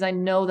 Vivek? Because I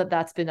know that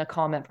that's been a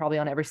comment probably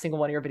on every single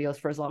one of your videos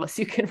for as long as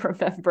you can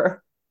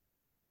remember.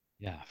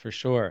 Yeah, for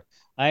sure.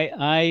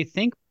 I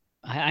think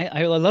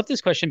I love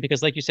this question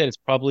because, like you said, it's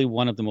probably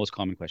one of the most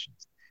common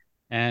questions.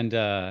 And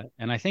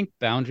I think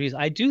boundaries.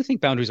 I do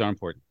think boundaries are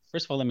important.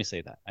 First of all, let me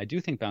say that I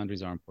do think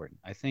boundaries are important.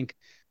 I think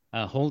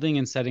holding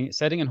and setting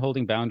and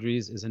holding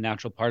boundaries is a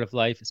natural part of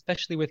life,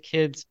 especially with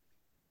kids,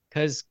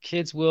 because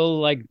kids will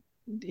like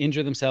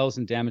injure themselves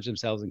and damage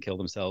themselves and kill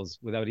themselves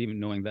without even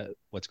knowing that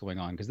what's going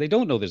on because they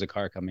don't know there's a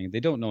car coming.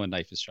 They don't know a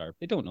knife is sharp.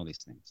 They don't know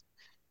these things.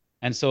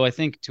 And so I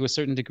think to a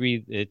certain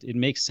degree, it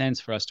makes sense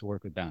for us to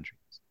work with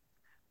boundaries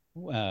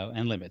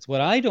and limits.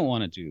 What I don't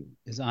want to do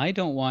is I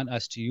don't want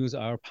us to use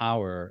our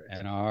power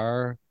and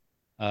our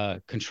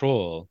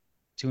control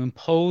to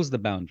impose the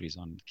boundaries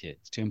on the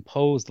kids, to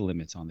impose the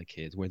limits on the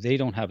kids where they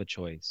don't have a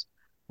choice,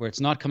 where it's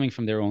not coming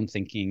from their own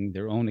thinking,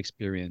 their own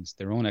experience,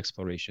 their own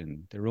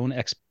exploration, their own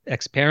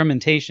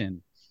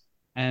experimentation,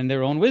 and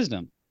their own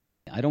wisdom.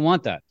 I don't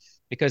want that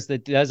because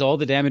that does all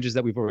the damages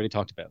that we've already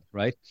talked about,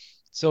 right?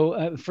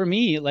 So for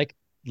me,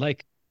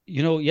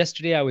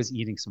 yesterday I was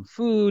eating some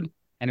food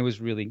and it was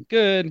really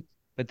good,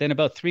 but then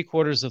about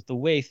three-quarters of the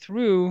way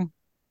through,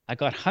 I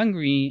got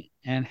hungry,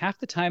 and half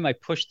the time I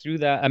pushed through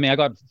that. I mean, I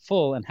got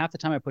full, and half the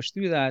time I pushed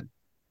through that.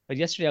 But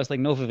yesterday I was like,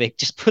 no, Vivek,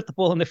 just put the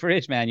bowl in the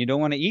fridge, man. You don't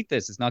want to eat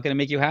this. It's not going to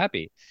make you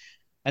happy.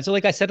 And so,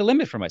 like, I set a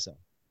limit for myself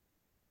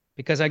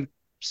because I'm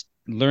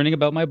learning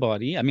about my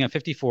body. I mean, I'm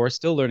 54,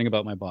 still learning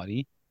about my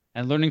body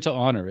and learning to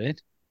honor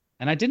it.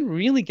 And I didn't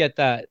really get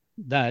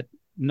that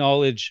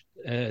knowledge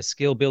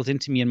skill built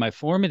into me in my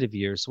formative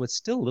years, so it's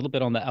still a little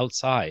bit on the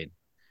outside.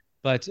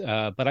 But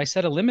I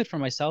set a limit for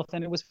myself,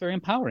 and it was very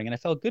empowering, and I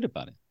felt good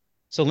about it.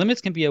 So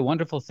limits can be a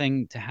wonderful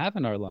thing to have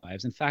in our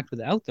lives. In fact,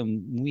 without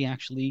them, we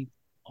actually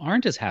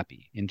aren't as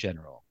happy in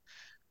general.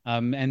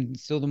 And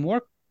so the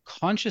more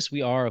conscious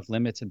we are of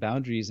limits and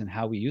boundaries and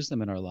how we use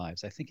them in our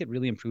lives, I think it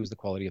really improves the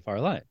quality of our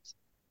lives.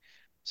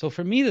 So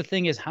for me, the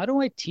thing is, how do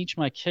I teach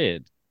my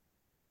kid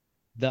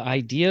the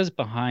ideas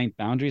behind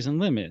boundaries and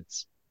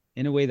limits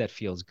in a way that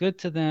feels good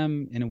to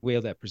them, in a way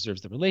that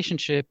preserves the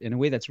relationship, in a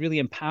way that's really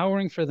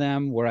empowering for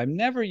them, where I'm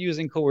never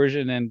using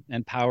coercion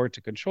and power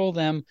to control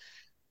them,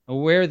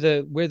 where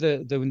the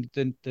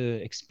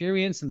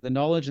experience and the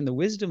knowledge and the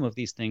wisdom of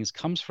these things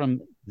comes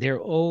from their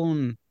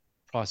own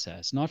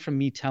process, not from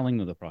me telling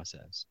them the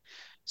process.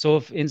 So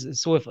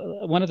if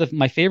one of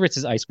my favorites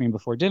is ice cream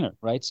before dinner,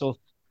 right? So if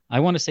I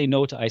want to say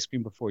no to ice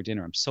cream before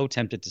dinner, I'm so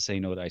tempted to say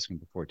no to ice cream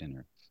before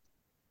dinner.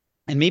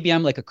 And maybe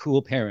I'm like a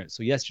cool parent.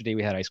 So yesterday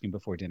we had ice cream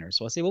before dinner.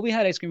 So I'll say, well, we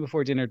had ice cream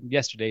before dinner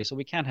yesterday, so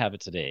we can't have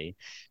it today.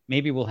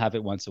 Maybe we'll have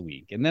it once a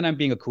week. And then I'm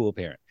being a cool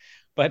parent.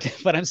 But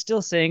I'm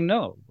still saying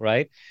no,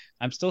 right?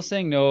 I'm still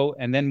saying no.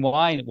 And then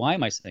why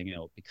am I saying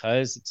no?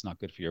 Because it's not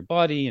good for your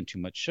body and too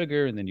much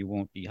sugar, and then you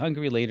won't be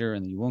hungry later,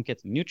 and you won't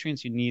get the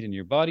nutrients you need, and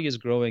your body is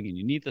growing, and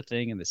you need the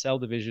thing and the cell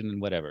division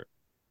and whatever.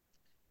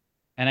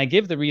 And I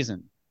give the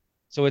reason.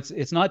 So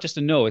it's not just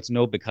a no, it's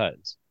no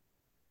because.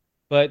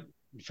 But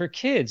for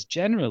kids,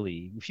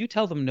 generally, if you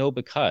tell them no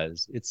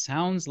because, it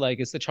sounds like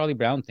it's the Charlie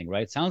Brown thing,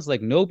 right? It sounds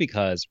like no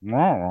because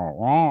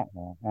the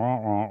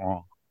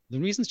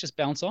reasons just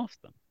bounce off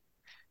them.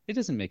 It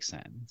doesn't make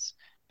sense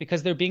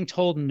because they're being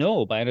told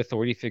no by an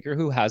authority figure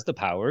who has the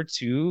power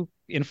to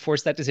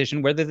enforce that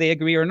decision, whether they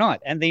agree or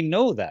not. And they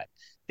know that.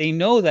 They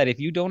know that if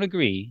you don't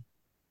agree,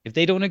 if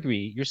they don't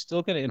agree, you're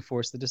still going to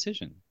enforce the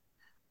decision.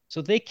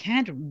 So they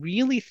can't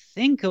really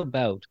think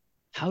about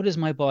how does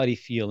my body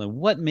feel and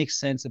what makes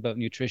sense about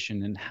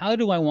nutrition and how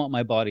do I want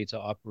my body to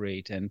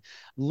operate, and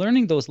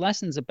learning those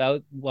lessons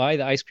about why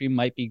the ice cream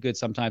might be good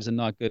sometimes and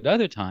not good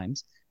other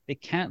times. They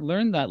can't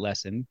learn that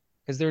lesson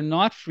because they're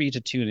not free to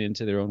tune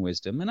into their own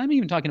wisdom. And I'm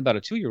even talking about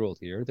a 2-year-old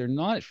here. They're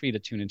not free to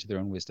tune into their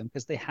own wisdom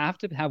because they have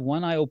to have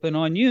one eye open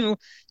on you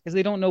because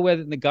they don't know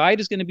whether the guide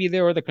is going to be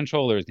there or the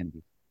controller is going to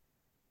be.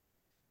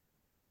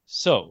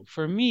 So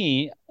for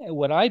me,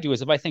 what I do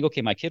is if I think,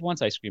 okay, my kid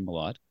wants ice cream a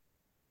lot,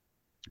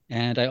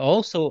 and I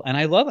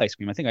love ice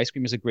cream. I think ice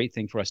cream is a great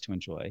thing for us to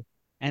enjoy.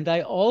 And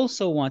I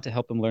also want to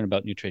help them learn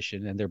about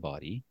nutrition and their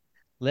body.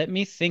 Let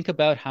me think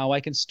about how I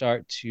can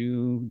start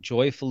to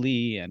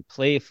joyfully and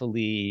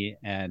playfully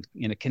and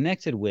in a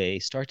connected way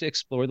start to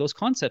explore those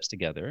concepts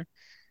together,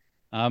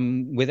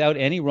 without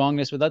any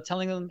wrongness, without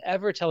telling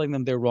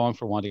them they're wrong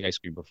for wanting ice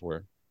cream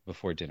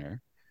before dinner,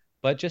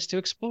 but just to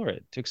explore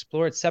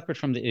it separate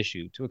from the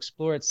issue, to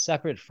explore it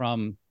separate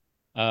from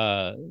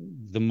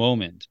the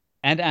moment.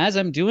 And as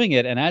I'm doing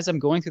it, and as I'm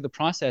going through the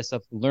process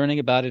of learning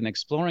about it and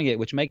exploring it,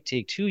 which might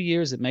take 2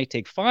 years, it might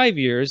take 5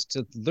 years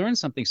to learn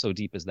something so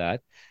deep as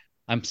that,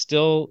 I'm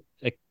still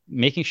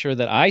making sure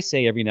that I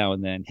say every now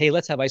and then, hey,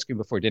 let's have ice cream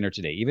before dinner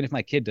today, even if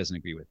my kid doesn't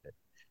agree with it.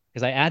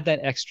 Because I add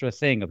that extra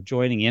thing of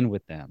joining in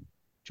with them,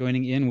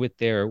 joining in with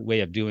their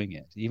way of doing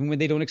it. Even when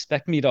they don't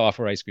expect me to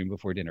offer ice cream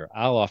before dinner,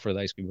 I'll offer the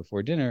ice cream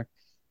before dinner.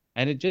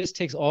 And it just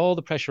takes all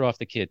the pressure off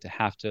the kid to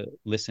have to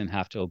listen,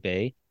 have to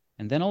obey.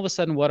 And then all of a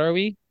sudden, what are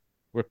we?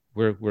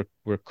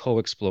 We're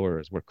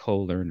co-explorers, we're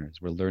co-learners,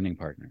 we're learning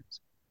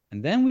partners.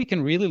 And then we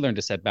can really learn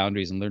to set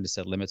boundaries and learn to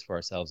set limits for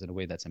ourselves in a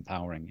way that's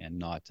empowering and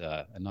not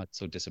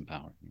so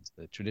disempowering as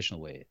the traditional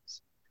way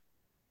is.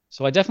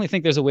 So I definitely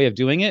think there's a way of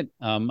doing it.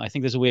 I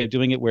think there's a way of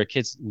doing it where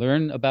kids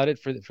learn about it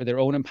for their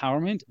own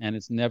empowerment, and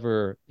it's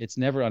never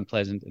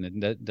unpleasant,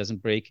 and it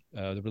doesn't break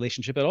the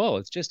relationship at all.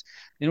 It's just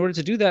in order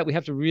to do that, we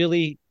have to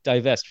really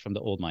divest from the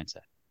old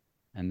mindset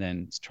and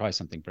then try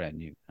something brand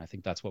new. I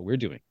think that's what we're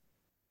doing.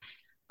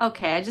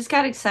 Okay, I just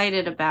got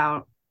excited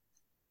about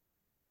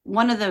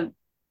one of the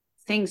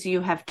things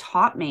you have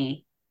taught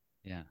me.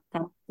 Yeah.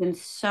 That's been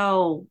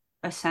so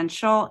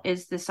essential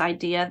is this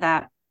idea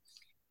that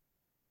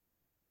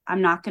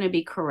I'm not going to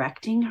be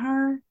correcting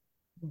her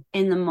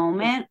in the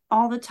moment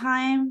all the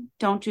time.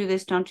 Don't do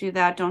this, don't do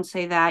that, don't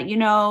say that.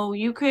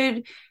 You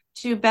could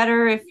do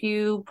better if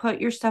you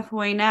put your stuff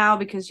away now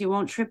because you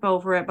won't trip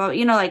over it. But,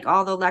 like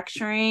all the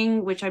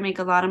lecturing, which I make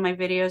a lot of my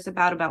videos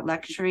about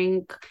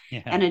lecturing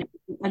and an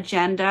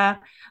agenda.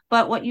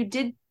 But what you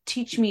did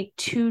teach me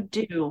to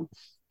do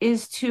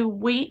is to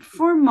wait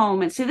for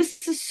moments. See,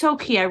 this is so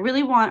key. I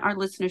really want our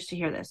listeners to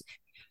hear this.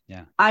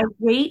 Yeah. I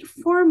wait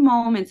for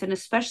moments, and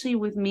especially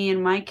with me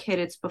and my kid,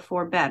 it's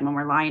before bed when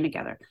we're lying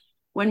together,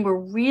 when we're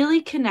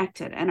really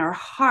connected and our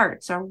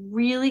hearts are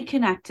really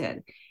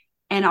connected.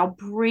 And I'll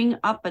bring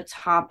up a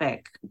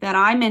topic that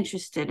I'm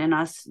interested in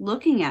us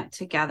looking at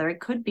together. It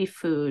could be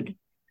food.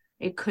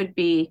 It could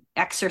be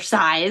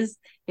exercise.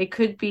 It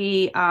could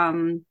be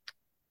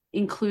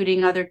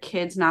including other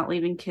kids, not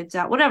leaving kids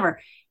out, whatever.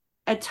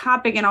 A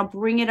topic, and I'll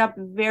bring it up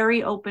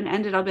very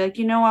open-ended. I'll be like,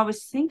 I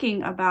was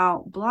thinking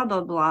about blah,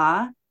 blah,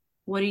 blah.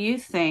 What do you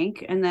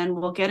think? And then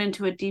we'll get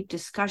into a deep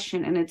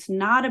discussion. And it's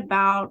not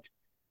about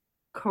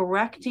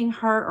correcting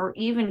her or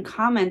even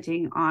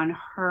commenting on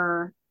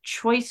her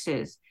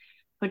choices,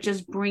 but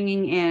just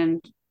bringing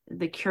in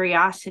the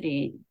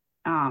curiosity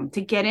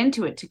to get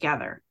into it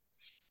together.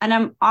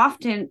 And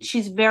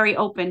she's very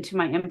open to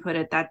my input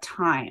at that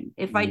time.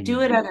 If I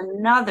do it at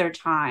another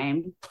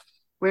time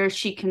where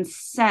she can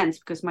sense,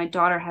 because my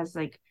daughter has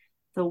like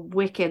the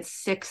wicked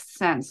sixth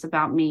sense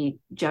about me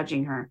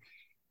judging her.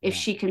 If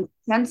she can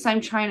sense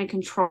I'm trying to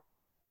control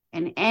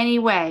in any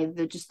way,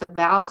 the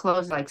valve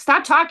closed, like,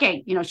 stop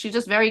talking. She's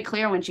just very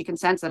clear when she can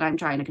sense that I'm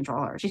trying to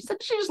control her. She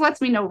just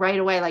lets me know right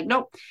away, like,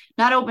 nope,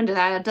 not open to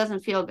that. It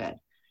doesn't feel good.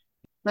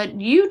 But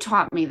you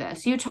taught me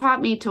this. You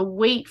taught me to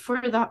wait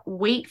for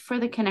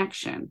the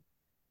connection.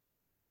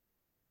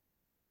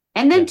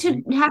 And then to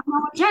have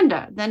no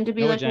agenda, then to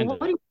be like, agenda. Well,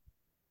 what do you...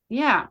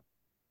 Yeah.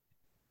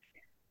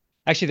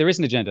 Actually, there is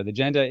an agenda. The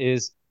agenda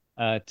is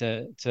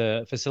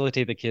to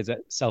facilitate the kids'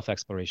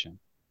 self-exploration,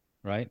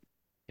 right?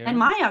 And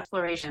my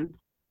exploration.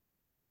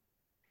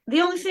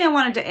 The only thing I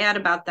wanted to add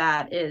about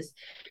that is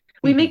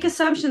we make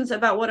assumptions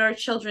about what our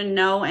children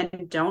know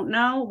and don't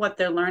know, what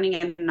they're learning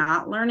and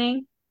not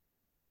learning.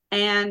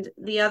 And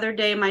the other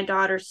day, my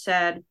daughter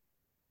said,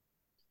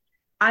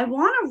 I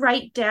want to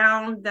write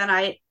down that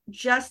I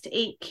just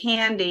ate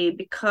candy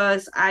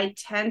because I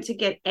tend to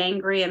get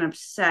angry and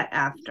upset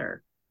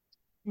after.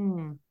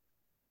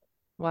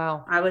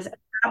 Wow. I was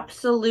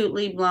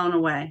absolutely blown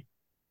away.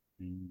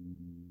 Mm.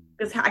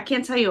 Because I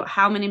can't tell you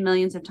how many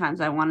millions of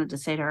times I wanted to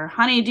say to her,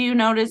 honey, do you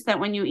notice that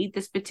when you eat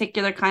this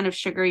particular kind of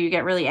sugar, you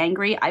get really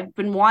angry? I've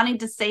been wanting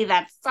to say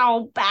that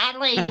so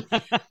badly,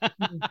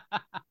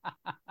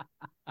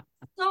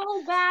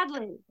 so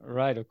badly.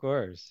 Right, of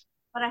course.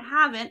 But I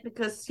haven't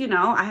because,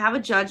 I have a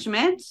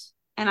judgment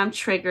and I'm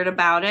triggered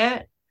about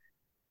it.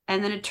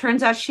 And then it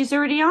turns out she's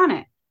already on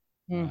it.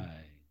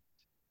 Right.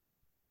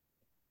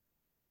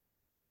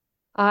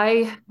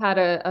 I had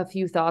a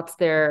few thoughts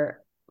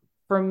there.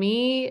 For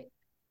me,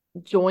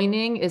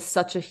 joining is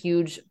such a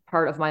huge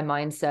part of my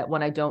mindset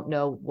when I don't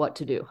know what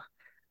to do.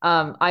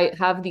 I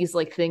have these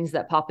like things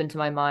that pop into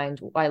my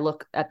mind. I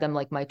look at them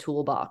like my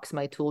toolbox,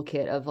 my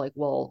toolkit of like,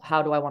 well,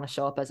 how do I want to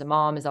show up as a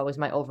mom is always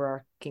my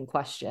overarching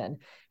question.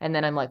 And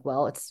then I'm like,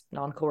 well, it's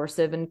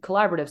non-coercive and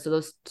collaborative. So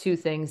those two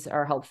things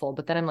are helpful.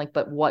 But then I'm like,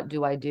 but what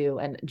do I do?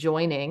 And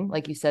joining,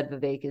 like you said,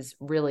 Vivek, is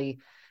really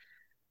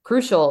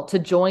crucial to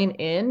join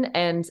in.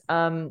 And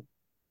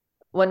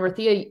when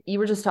Rathia, you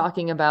were just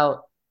talking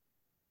about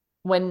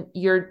when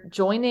you're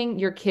joining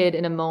your kid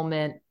in a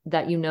moment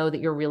that you know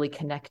that you're really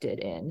connected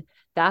in,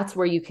 that's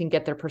where you can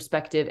get their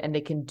perspective and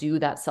they can do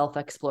that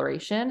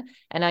self-exploration.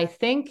 And I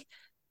think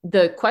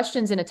the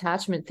questions in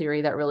attachment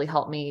theory that really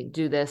helped me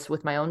do this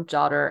with my own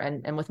daughter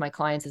and with my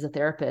clients as a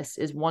therapist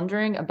is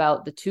wondering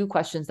about the two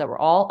questions that we're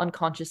all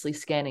unconsciously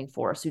scanning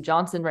for. Sue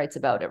Johnson writes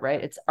about it,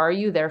 right? It's, are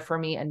you there for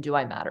me and do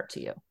I matter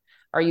to you?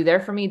 Are you there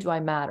for me? Do I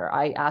matter?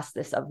 I ask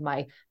this of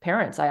my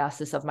parents. I ask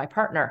this of my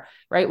partner,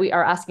 right? We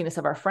are asking this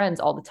of our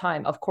friends all the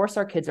time. Of course,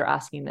 our kids are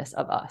asking this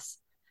of us.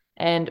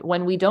 And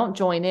when we don't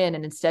join in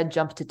and instead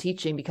jump to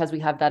teaching because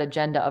we have that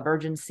agenda of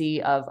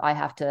urgency of, I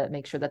have to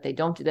make sure that they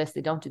don't do this,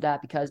 they don't do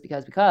that because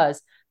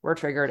we're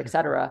triggered,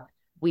 etc.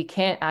 We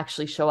can't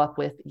actually show up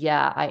with,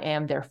 yeah, I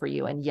am there for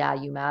you. And yeah,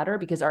 you matter,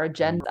 because our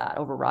agenda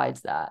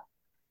overrides that.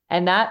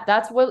 And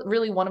that's what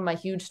really one of my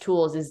huge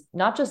tools is,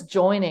 not just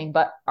joining,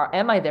 but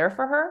am I there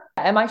for her?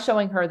 Am I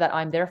showing her that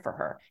I'm there for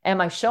her?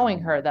 Am I showing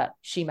her that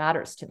she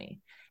matters to me?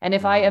 And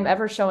if I am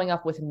ever showing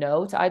up with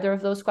no to either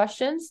of those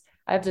questions,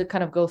 I have to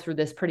kind of go through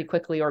this pretty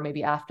quickly or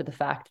maybe after the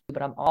fact,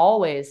 but I'm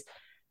always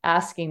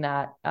asking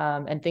that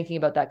and thinking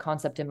about that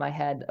concept in my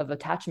head of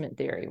attachment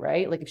theory,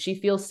 right? Like if she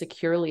feels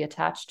securely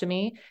attached to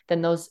me,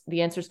 then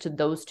the answers to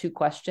those two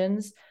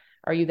questions,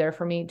 are you there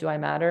for me? Do I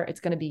matter? It's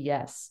going to be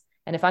yes.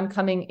 And if I'm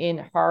coming in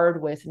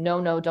hard with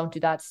no, don't do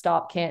that,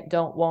 stop, can't,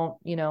 don't, won't,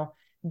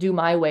 do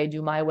my way,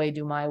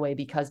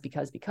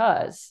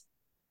 because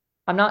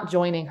I'm not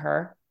joining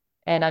her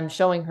and I'm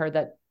showing her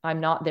that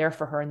I'm not there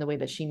for her in the way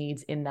that she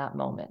needs in that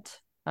moment.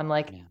 I'm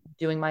like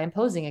doing my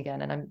imposing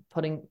again, and I'm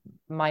putting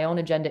my own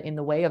agenda in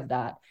the way of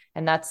that.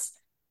 And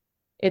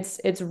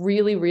it's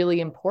really, really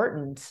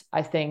important,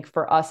 I think,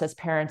 for us as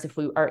parents, if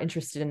we are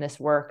interested in this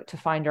work, to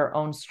find our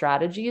own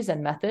strategies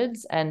and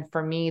methods. And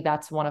for me,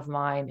 that's one of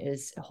mine,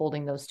 is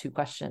holding those two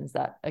questions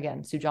that,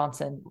 again, Sue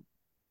Johnson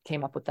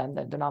came up with them,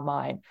 that they're not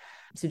mine.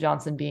 Sue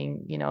Johnson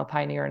being, a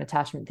pioneer in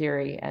attachment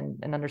theory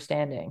and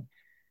understanding.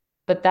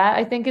 But that,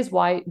 I think, is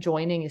why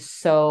joining is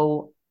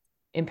so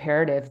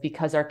imperative,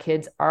 because our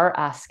kids are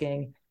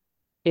asking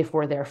if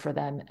we're there for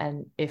them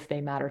and if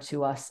they matter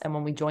to us. And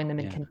when we join them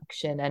in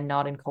connection and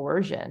not in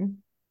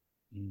coercion,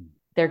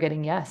 they're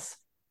getting yes.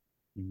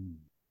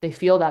 They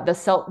feel that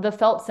the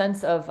felt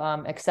sense of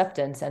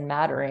acceptance and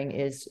mattering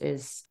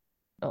is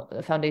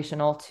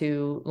foundational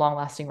to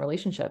long-lasting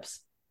relationships.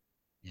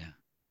 Yeah.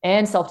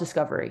 And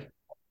self-discovery.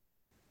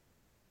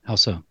 How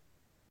so?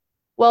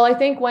 Well, I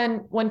think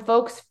when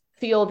folks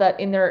feel that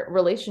in their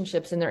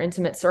relationships, in their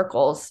intimate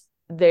circles,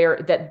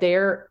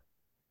 they're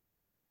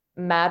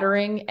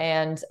mattering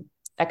and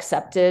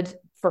accepted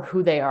for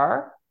who they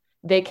are,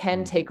 they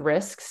can take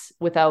risks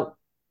without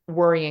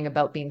worrying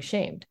about being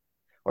shamed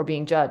or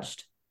being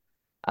judged.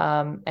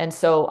 And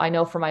so I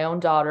know for my own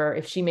daughter,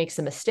 if she makes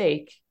a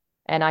mistake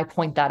and I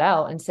point that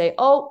out and say,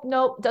 oh,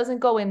 no, doesn't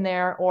go in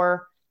there,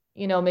 or,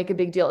 make a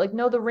big deal. Like,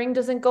 no, the ring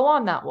doesn't go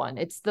on that one.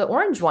 It's the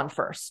orange one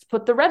first,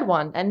 put the red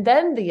one and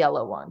then the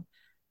yellow one.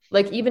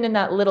 Like, even in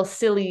that little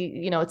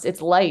silly,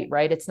 it's light,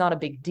 right? It's not a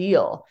big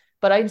deal,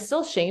 but I'm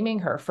still shaming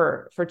her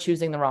for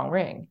choosing the wrong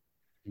ring.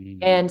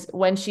 And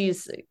when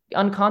she's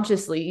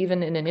unconsciously,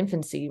 even in an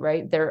infancy,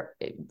 right,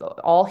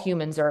 all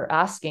humans are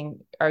asking,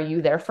 are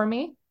you there for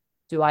me?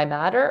 Do I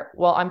matter?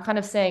 Well, I'm kind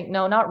of saying,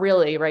 no, not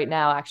really right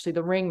now. Actually,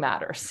 the ring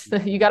matters.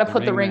 You got to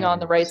put the ring on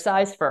the right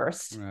size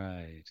first.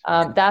 Right.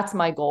 That's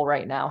my goal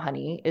right now,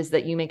 honey, is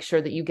that you make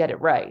sure that you get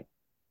it right.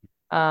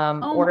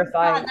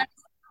 That's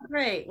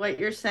great what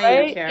you're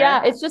saying, right? Kara.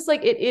 Yeah, it's just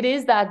like it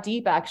is that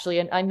deep, actually.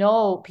 And I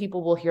know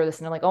people will hear this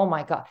and they're like, oh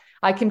my God.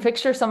 I can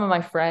picture some of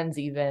my friends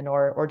even,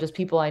 or just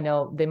people I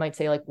know, they might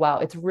say like, wow,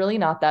 it's really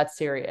not that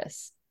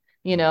serious.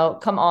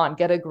 Come on,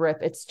 get a grip.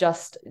 It's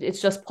just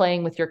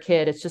playing with your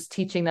kid. It's just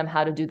teaching them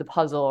how to do the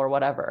puzzle or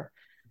whatever.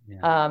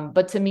 Yeah.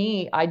 But to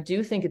me, I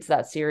do think it's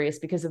that serious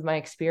because of my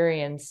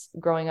experience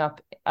growing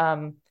up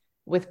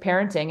with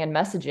parenting and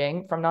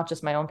messaging from not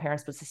just my own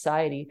parents, but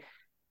society.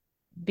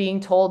 being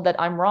told that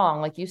I'm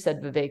wrong, like you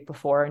said, Vivek,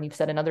 before, and you've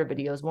said in other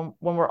videos,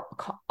 when we're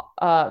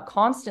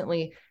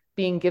constantly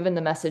being given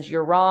the message,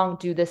 you're wrong,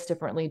 do this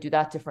differently, do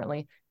that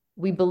differently,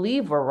 we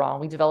believe we're wrong.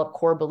 We develop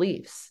core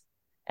beliefs.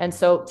 And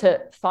so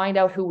to find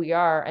out who we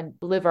are and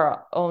live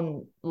our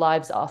own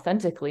lives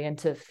authentically and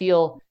to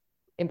feel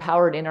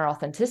empowered in our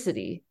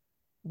authenticity,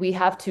 we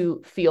have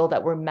to feel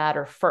that we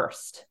matter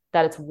first,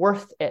 that it's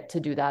worth it to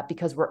do that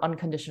because we're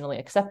unconditionally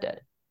accepted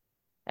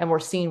and we're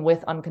seen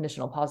with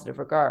unconditional positive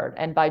regard.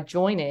 And by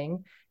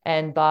joining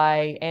and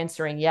by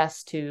answering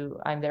yes to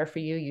I'm there for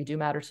you, you do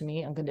matter to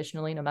me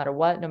unconditionally, no matter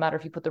what, no matter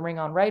if you put the ring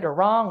on right or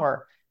wrong,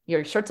 or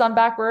your shirt's on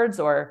backwards,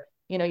 or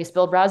you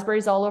spilled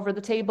raspberries all over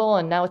the table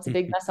and now it's a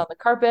big mess on the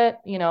carpet.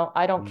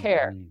 I don't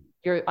care.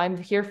 I'm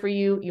here for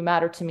you. You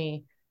matter to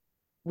me.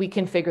 We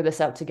can figure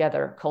this out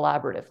together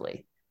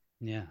collaboratively.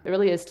 Yeah. It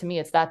really is, to me,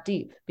 it's that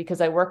deep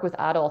because I work with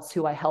adults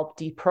who I help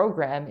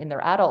deprogram in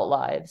their adult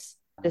lives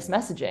this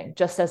messaging,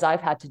 just as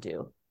I've had to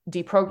do.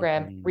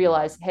 Deprogram,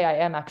 realize, hey, I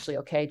am actually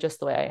okay just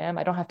the way I am.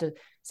 I don't have to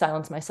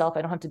silence myself.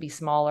 I don't have to be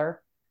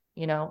smaller,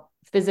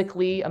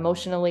 physically,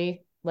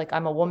 emotionally. Like,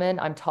 I'm a woman,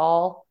 I'm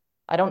tall.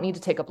 I don't need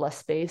to take up less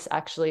space.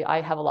 Actually,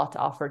 I have a lot to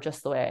offer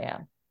just the way I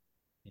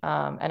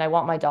am. And I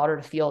want my daughter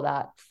to feel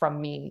that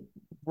from me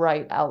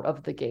right out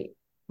of the gate,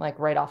 like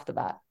right off the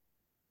bat.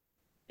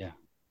 Yeah.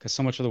 Because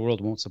so much of the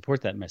world won't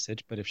support that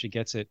message. But if she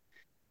gets it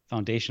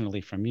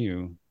foundationally from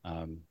you,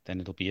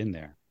 then it'll be in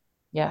there.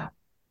 Yeah.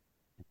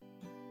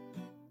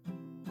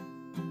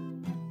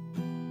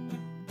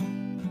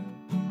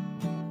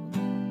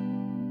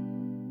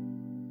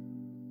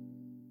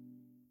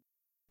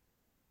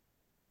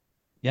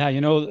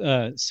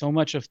 Yeah, so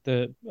much of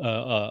the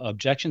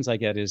objections I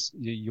get is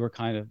your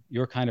kind of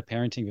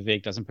parenting,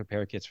 Vivek, doesn't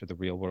prepare kids for the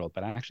real world.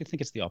 But I actually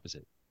think it's the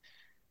opposite.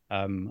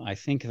 I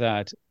think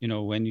that,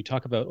 when you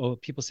talk about,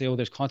 people say,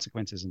 there's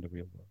consequences in the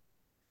real world.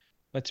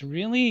 But to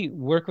really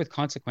work with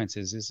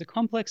consequences is a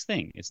complex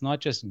thing. It's not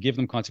just give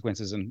them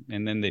consequences and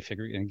then they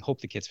figure and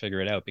hope the kids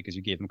figure it out because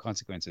you gave them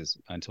consequences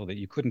until that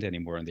you couldn't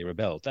anymore and they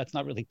rebelled. That's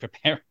not really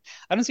preparing.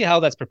 I don't see how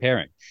that's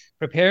preparing.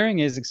 Preparing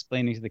is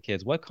explaining to the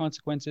kids what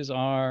consequences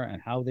are and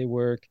how they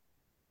work,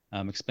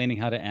 explaining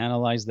how to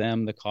analyze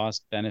them, the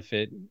cost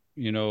benefit,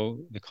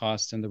 the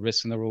costs and the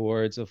risks and the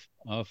rewards of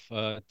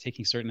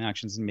taking certain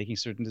actions and making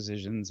certain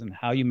decisions and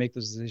how you make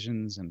those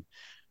decisions and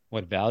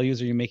what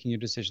values are you making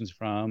your decisions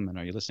from? And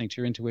are you listening to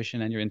your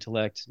intuition and your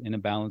intellect in a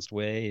balanced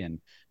way?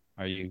 And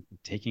are you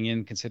taking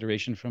in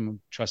consideration from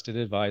trusted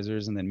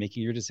advisors and then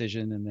making your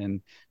decision and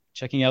then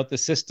checking out the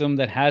system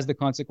that has the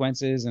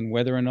consequences and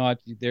whether or not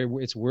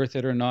it's worth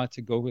it or not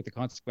to go with the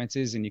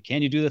consequences? And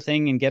can you do the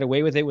thing and get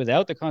away with it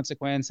without the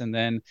consequence? And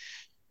then,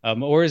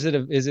 or is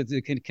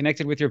it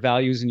connected with your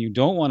values and you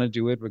don't want to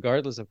do it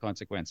regardless of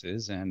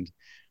consequences? And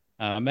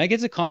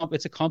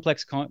it's a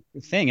complex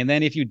thing. And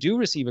then if you do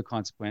receive a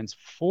consequence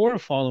for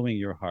following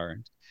your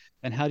heart,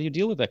 then how do you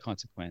deal with that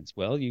consequence?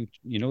 Well,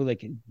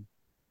 like,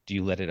 do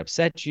you let it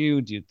upset you?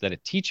 Do you let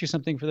it teach you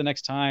something for the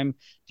next time?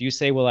 Do you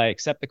say, well, I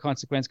accept the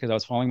consequence because I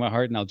was following my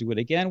heart and I'll do it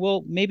again?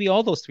 Well, maybe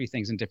all those three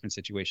things in different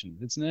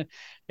situations.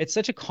 It's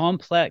such a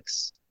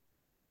complex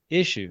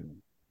issue.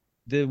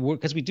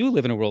 Because we do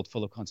live in a world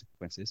full of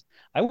consequences.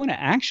 I want to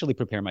actually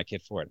prepare my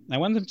kid for it. I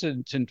want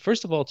them to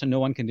first of all, to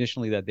know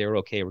unconditionally that they're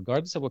okay,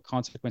 regardless of what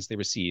consequence they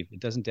receive. It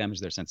doesn't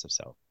damage their sense of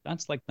self.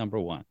 That's like number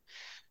one.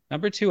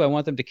 Number two, I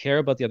want them to care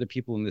about the other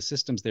people in the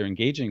systems they're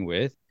engaging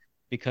with,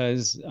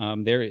 because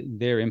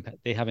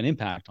they have an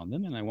impact on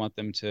them, and I want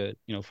them to,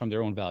 from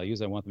their own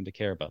values, I want them to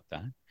care about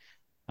that.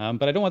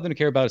 But I don't want them to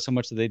care about it so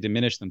much that they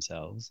diminish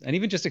themselves. And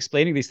even just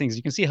explaining these things,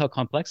 you can see how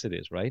complex it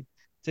is, right?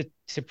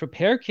 To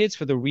prepare kids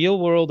for the real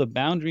world of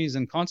boundaries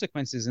and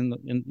consequences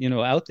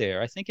out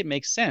there, I think it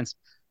makes sense.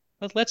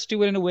 But let's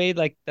do it in a way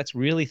like that's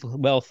really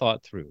well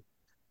thought through.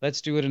 Let's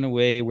do it in a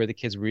way where the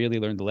kids really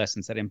learn the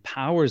lessons, that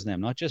empowers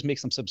them, not just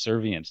makes them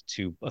subservient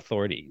to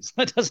authorities.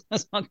 That's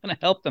not going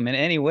to help them in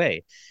any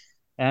way.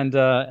 And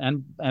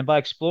by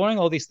exploring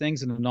all these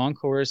things in a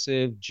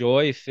non-coercive,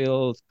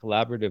 joy-filled,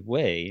 collaborative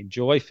way,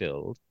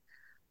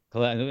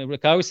 I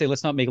always say,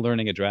 let's not make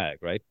learning a drag,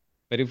 right?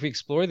 But if we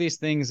explore these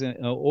things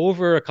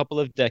over a couple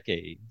of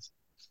decades,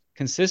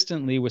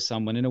 consistently with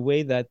someone in a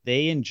way that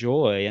they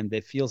enjoy and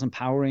that feels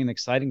empowering and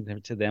exciting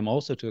to them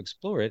also to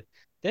explore it,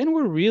 then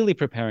we're really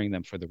preparing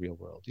them for the real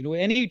world.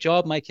 Any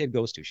job my kid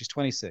goes to, she's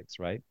 26,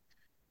 right?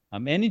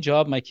 Any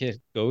job my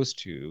kid goes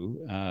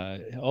to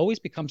always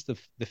becomes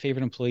the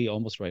favorite employee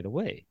almost right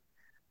away.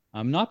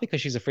 Not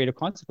because she's afraid of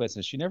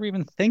consequences. She never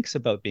even thinks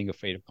about being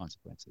afraid of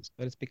consequences,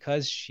 but it's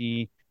because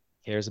she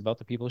cares about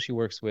the people she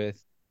works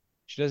with.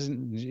 She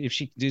doesn't, if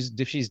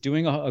she's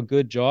doing a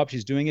good job,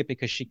 she's doing it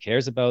because she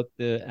cares about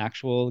the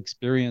actual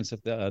experience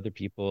of the other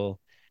people.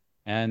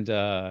 And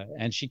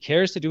she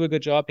cares to do a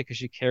good job because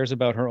she cares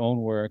about her own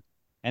work.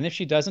 And if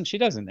she doesn't, she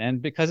doesn't.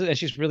 And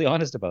she's really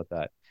honest about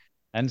that.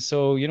 And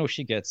so,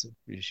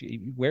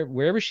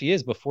 wherever she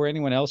is, before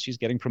anyone else, she's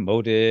getting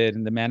promoted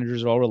and the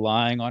managers are all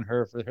relying on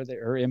her for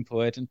her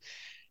input.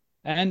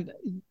 And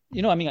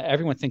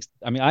everyone thinks,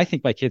 I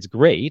think my kid's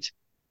great,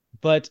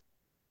 but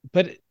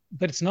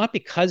but it's not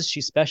because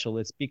she's special.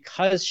 It's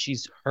because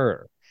she's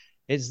her.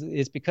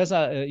 It's because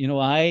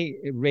I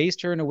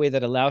raised her in a way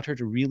that allowed her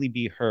to really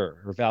be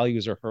her. Her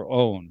values are her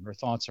own. Her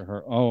thoughts are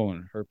her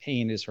own. Her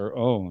pain is her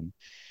own,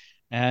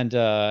 and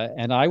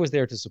I was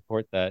there to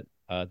support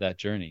that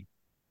journey.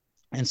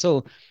 And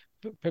so,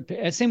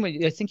 same way,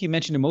 I think you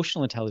mentioned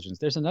emotional intelligence.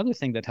 There's another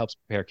thing that helps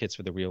prepare kids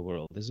for the real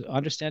world is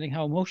understanding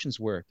how emotions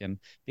work and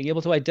being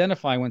able to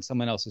identify when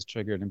someone else is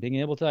triggered and being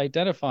able to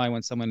identify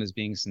when someone is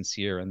being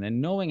sincere and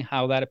then knowing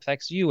how that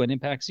affects you and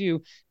impacts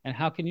you and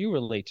how can you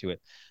relate to it.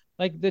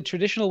 Like the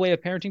traditional way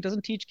of parenting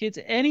doesn't teach kids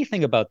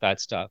anything about that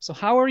stuff. So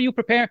how are you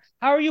preparing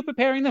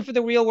them for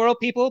the real world,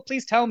 people?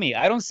 Please tell me.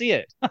 I don't see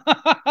it.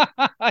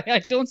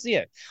 I don't see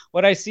it.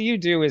 What I see you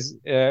do is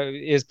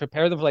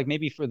prepare them for like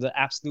maybe for the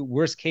absolute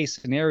worst case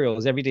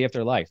scenarios every day of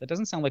their life. That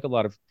doesn't sound like a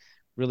lot of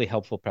really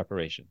helpful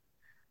preparation.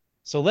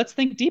 So let's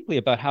think deeply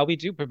about how we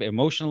do prepare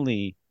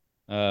emotionally,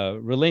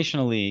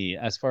 relationally,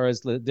 as far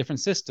as the different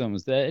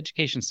systems, the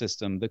education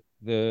system,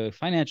 the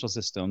financial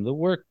system, the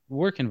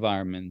work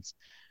environments,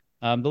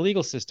 the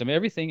legal system,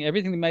 everything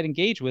they might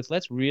engage with.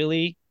 Let's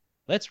really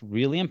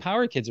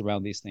empower kids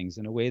around these things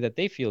in a way that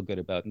they feel good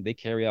about and they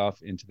carry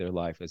off into their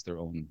life as their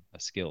own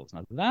skills.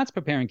 Now that's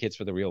preparing kids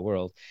for the real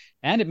world,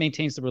 and it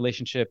maintains the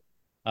relationship,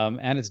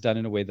 and it's done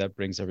in a way that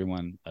brings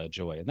everyone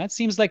joy. And that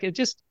seems like it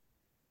just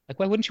like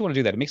why wouldn't you want to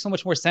do that? It makes so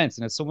much more sense,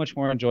 and it's so much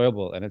more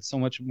enjoyable, and it's so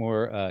much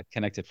more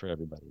connected for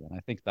everybody. And I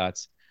think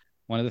that's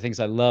one of the things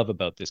I love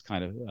about this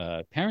kind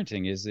of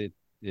parenting is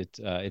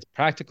it's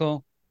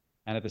practical,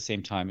 and at the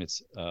same time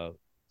it's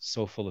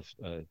so full of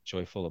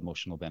joyful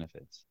emotional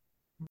benefits.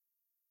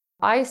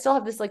 I still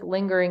have this like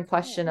lingering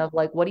question of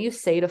like, what do you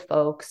say to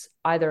folks,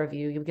 either of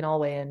you, you can all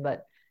weigh in,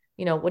 but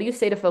what do you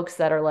say to folks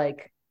that are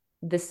like,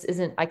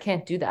 I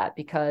can't do that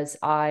because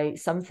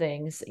some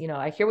things,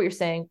 I hear what you're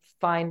saying,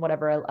 fine,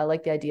 whatever. I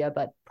like the idea,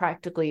 but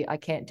practically I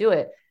can't do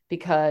it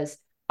because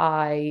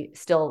I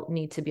still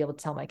need to be able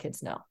to tell my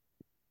kids no.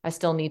 I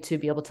still need to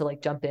be able to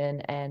like jump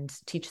in and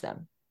teach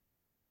them.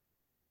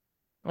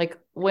 Like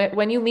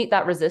when you meet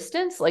that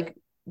resistance, like,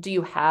 do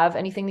you have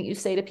anything that you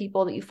say to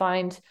people that you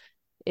find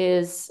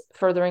is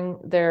furthering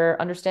their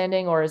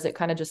understanding, or is it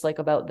kind of just like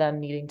about them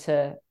needing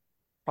to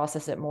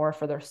process it more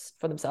for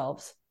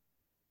themselves?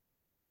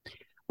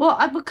 Well,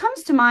 what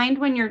comes to mind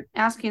when you're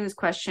asking this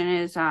question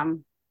is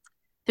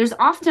there's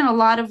often a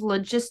lot of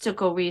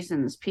logistical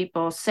reasons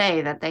people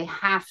say that they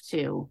have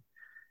to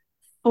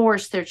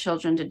force their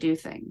children to do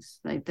things.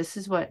 Like this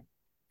is what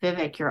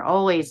Vivek, you're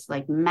always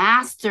like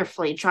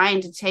masterfully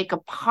trying to take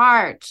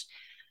apart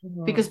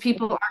because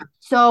people are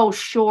so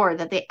sure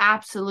that they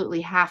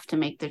absolutely have to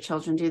make their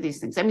children do these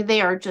things. I mean,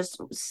 they are just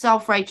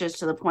self-righteous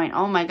to the point,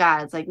 oh my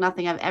God, it's like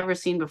nothing I've ever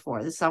seen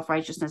before. The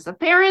self-righteousness of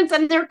parents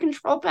and their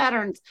control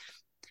patterns.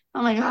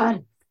 Oh my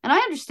God. And I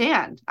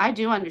understand. I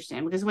do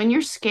understand because when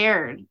you're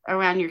scared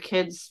around your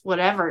kids,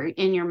 whatever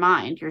in your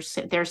mind,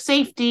 their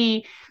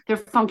safety, their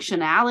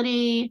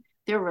functionality,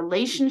 their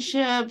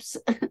relationships,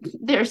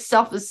 their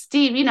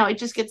self-esteem, it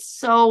just gets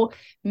so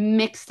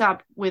mixed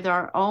up with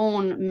our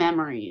own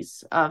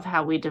memories of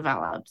how we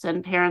developed.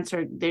 And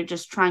they're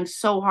just trying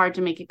so hard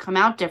to make it come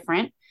out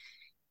different.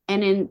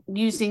 And in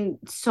using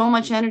so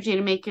much energy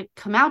to make it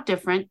come out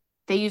different,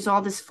 they use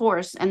all this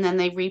force and then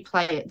they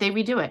replay it. They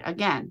redo it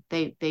again.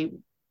 They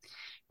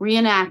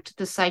reenact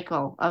the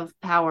cycle of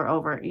power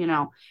over,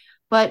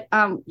 But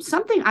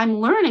something I'm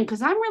learning,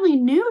 because I'm really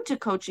new to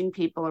coaching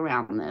people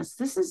around this.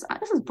 This is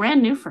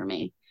brand new for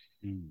me.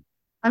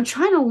 I'm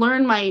trying to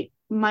learn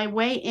my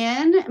way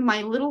in,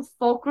 my little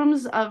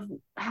fulcrums of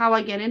how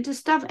I get into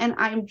stuff. And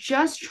I'm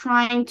just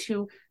trying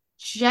to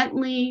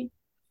gently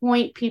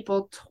point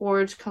people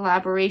towards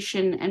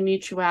collaboration and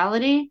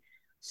mutuality.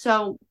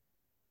 So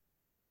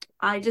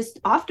I just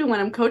often when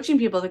I'm coaching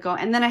people that go,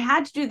 and then I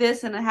had to do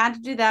this and I had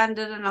to do that.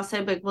 And I'll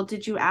say, like, well,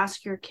 did you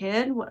ask your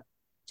kid what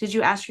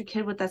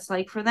that's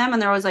like for them?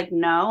 And they're always like,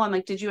 no. I'm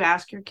like, did you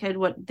ask your kid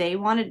what they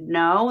wanted?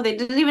 No, they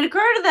didn't even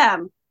occur to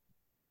them.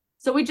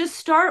 So we just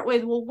start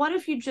with, well, what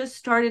if you just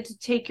started to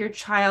take your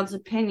child's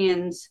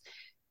opinions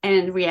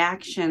and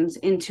reactions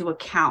into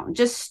account?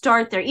 Just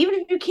start there. Even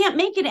if you can't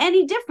make it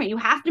any different, you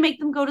have to make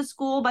them go to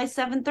school by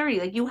 7:30.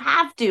 Like you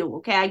have to.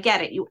 Okay, I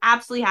get it. You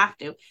absolutely have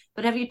to.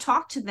 But have you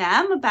talked to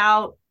them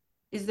about,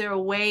 is there a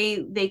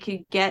way they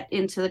could get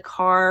into the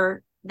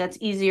car that's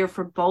easier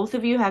for both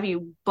of you? Have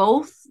you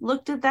both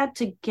looked at that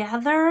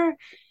together,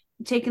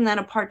 taken that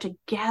apart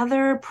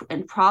together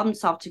and problem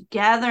solved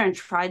together and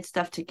tried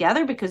stuff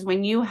together? Because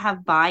when you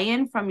have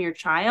buy-in from your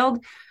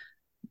child,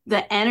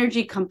 the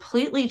energy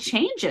completely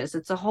changes.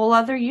 It's a whole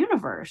other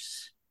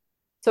universe.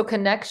 So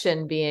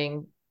connection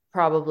being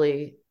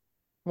probably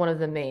one of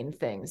the main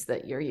things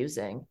that you're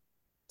using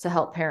to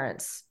help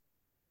parents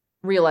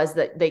realize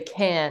that they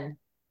can,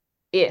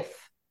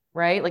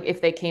 right? Like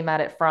if they came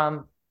at it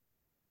from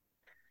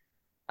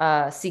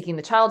seeking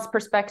the child's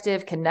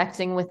perspective,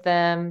 connecting with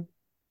them.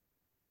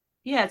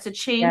 Yeah, it's a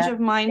change of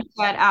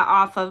mindset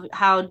off of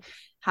how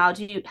How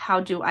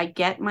do I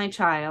get my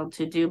child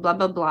to do blah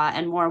blah blah,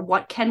 and more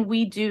what can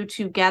we do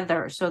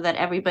together so that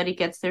everybody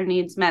gets their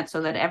needs met,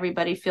 so that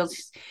everybody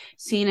feels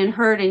seen and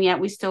heard, and yet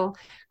we still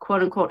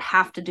quote unquote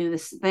have to do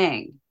this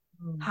thing.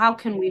 Mm. How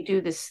can we do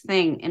this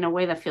thing in a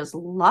way that feels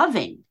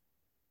loving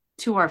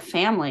to our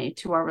family,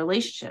 to our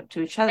relationship,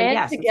 to each other? And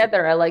Yes,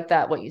 together, I like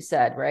that what you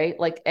said, right?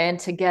 Like, and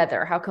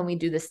together, how can we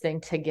do this thing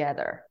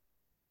together?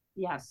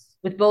 yes.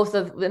 With both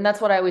of, and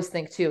that's what I always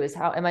think too, is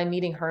how am I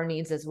meeting her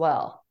needs as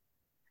well?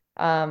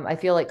 I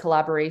feel like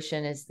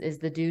collaboration is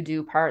the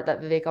do part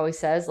that Vivek always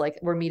says, like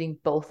we're meeting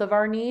both of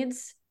our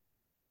needs.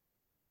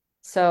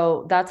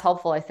 So that's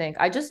helpful, I think.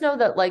 I just know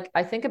that like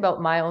I think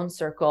about my own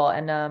circle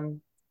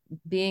and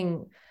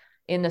being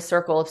in the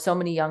circle of so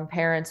many young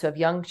parents who have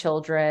young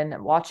children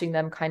and watching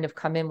them kind of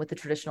come in with the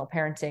traditional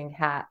parenting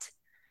hat.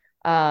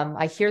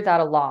 I hear that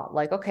a lot,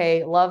 like,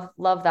 okay, love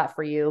that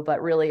for you,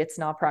 but really it's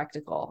not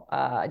practical.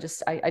 I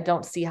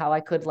don't see how I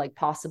could like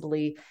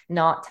possibly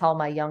not tell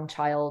my young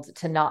child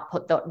to not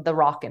put the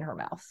rock in her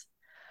mouth,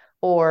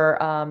 or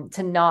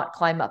to not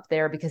climb up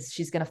there because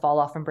she's going to fall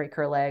off and break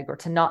her leg, or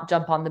to not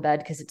jump on the bed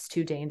because it's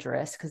too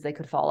dangerous because they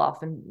could fall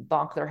off and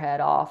bonk their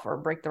head off or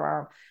break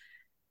their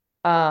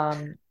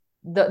arm.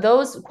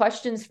 Those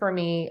questions for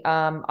me,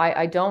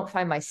 I don't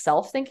find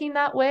myself thinking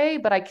that way,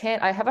 but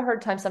I have a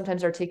hard time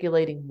sometimes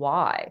articulating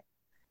why.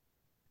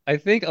 I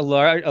think a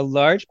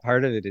large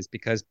part of it is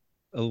because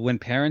when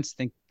parents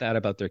think that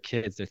about their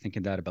kids, they're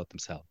thinking that about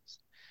themselves.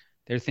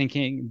 They're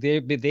thinking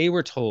they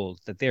were told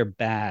that they're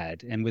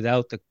bad, and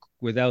without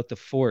the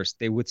force,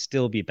 they would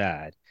still be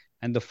bad.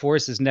 And the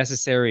force is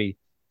necessary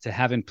to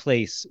have in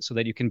place so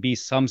that you can be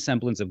some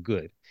semblance of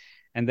good.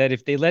 And that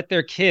if they let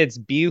their kids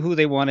be who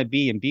they want to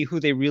be and be who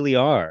they really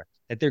are,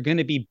 that they're going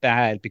to be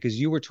bad because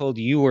you were told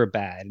you were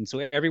bad. And so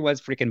everyone's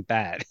freaking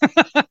bad.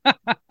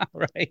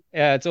 Right?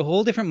 Yeah, it's a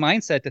whole different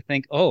mindset to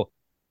think, oh,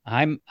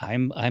 I'm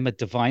a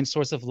divine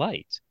source of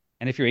light.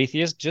 And if you're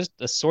atheist, just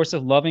a source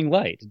of loving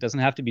light. It doesn't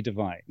have to be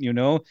divine.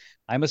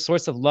 I'm a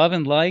source of love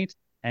and light,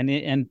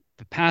 and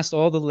past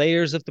all the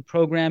layers of the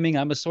programming,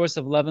 I'm a source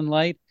of love and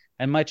light,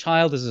 and my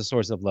child is a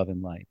source of love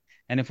and light.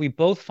 And if we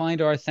both find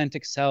our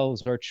authentic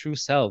selves, our true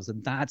selves,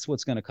 then that's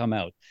what's going to come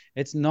out.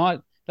 It's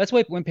not. That's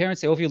why when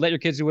parents say, "Oh, if you let your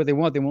kids do what they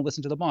want, they won't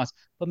listen to the boss,"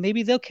 but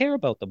maybe they'll care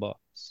about the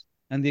boss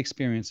and the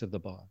experience of the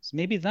boss.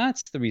 Maybe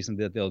that's the reason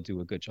that they'll do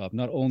a good job,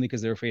 not only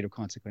because they're afraid of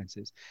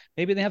consequences.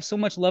 Maybe they have so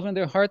much love in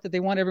their heart that they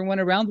want everyone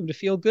around them to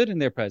feel good in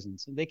their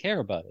presence and they care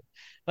about it.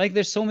 Like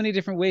there's so many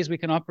different ways we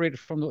can operate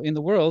in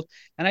the world.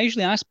 And I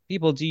usually ask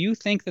people, do you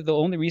think that the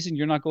only reason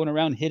you're not going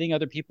around hitting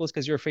other people is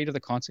because you're afraid of the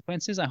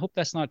consequences? I hope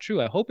that's not true.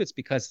 I hope it's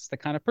because it's the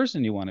kind of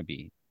person you want to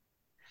be.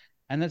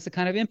 And that's the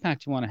kind of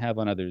impact you want to have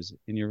on others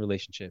in your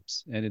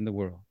relationships and in the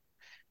world.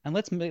 And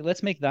let's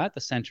make that the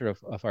center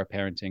of our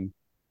parenting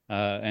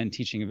and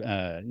teaching,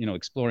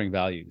 exploring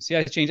values. See,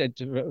 I changed it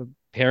to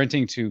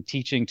parenting to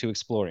teaching to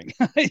exploring.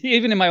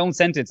 Even in my own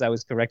sentence, I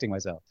was correcting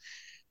myself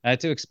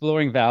to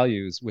exploring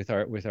values with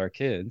our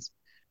kids.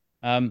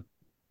 Um,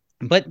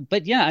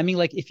 but yeah, I mean,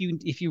 like if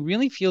you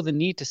really feel the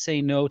need to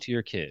say no to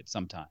your kid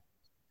sometimes,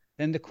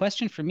 then the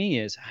question for me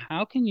is,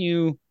 how can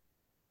you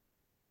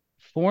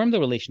form the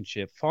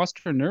relationship,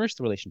 foster, nourish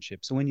the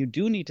relationship, so when you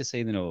do need to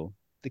say the no,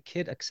 the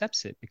kid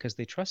accepts it because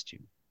they trust you.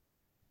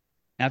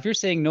 Now, if you're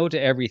saying no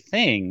to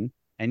everything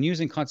and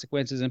using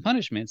consequences and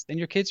punishments, then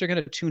your kids are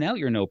going to tune out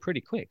your no pretty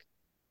quick.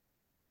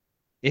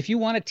 If you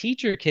want to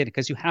teach your kid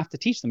because you have to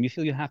teach them, you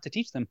feel you have to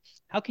teach them,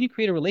 how can you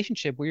create a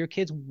relationship where your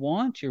kids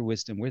want your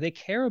wisdom, where they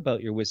care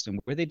about your wisdom,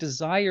 where they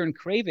desire and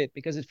crave it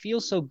because it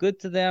feels so good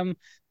to them,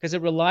 because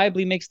it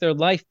reliably makes their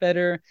life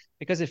better,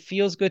 because it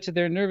feels good to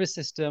their nervous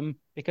system,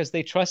 because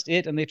they trust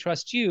it and they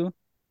trust you,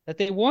 that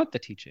they want the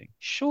teaching?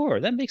 Sure,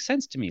 that makes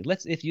sense to me.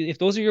 If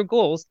those are your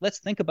goals, let's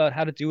think about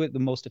how to do it the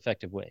most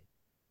effective way.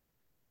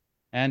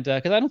 And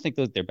because I don't think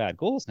they're bad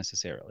goals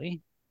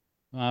necessarily.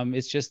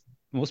 It's just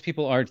most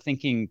people aren't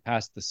thinking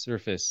past the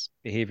surface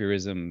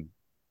behaviorism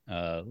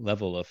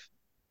level of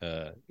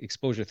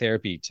exposure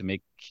therapy to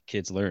make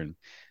kids learn.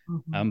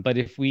 Mm-hmm. But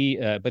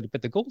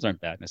the goals aren't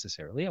bad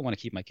necessarily. I want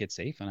to keep my kids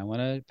safe and I want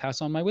to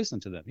pass on my wisdom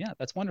to them. Yeah,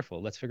 that's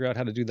wonderful. Let's figure out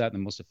how to do that in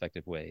the most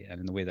effective way and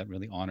in the way that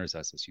really honors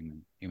us as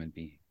human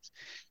beings.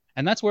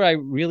 And that's where I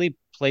really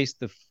place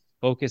the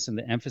focus and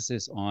the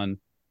emphasis on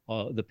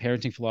the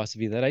parenting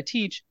philosophy that I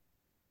teach.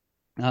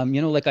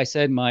 Like I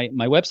said, my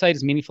website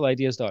is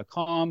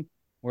meaningfulideas.com,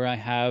 where I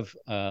have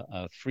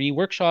a free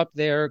workshop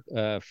there,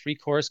 a free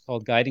course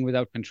called Guiding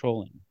Without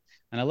Controlling.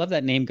 And I love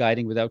that name,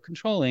 Guiding Without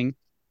Controlling,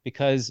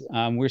 because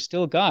we're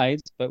still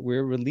guides, but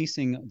we're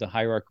releasing the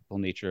hierarchical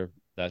nature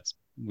that's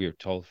we're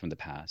told from the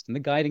past. And the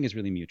guiding is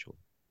really mutual.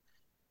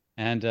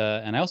 And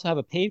I also have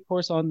a paid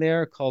course on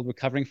there called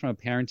Recovering from a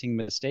Parenting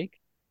Mistake,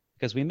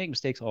 because we make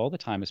mistakes all the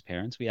time as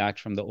parents. We act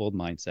from the old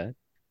mindset.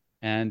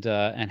 And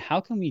how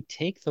can we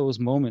take those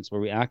moments where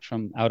we act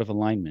from out of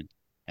alignment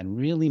and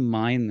really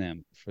mine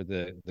them for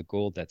the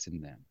gold that's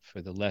in them,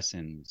 for the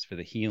lessons, for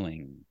the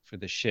healing, for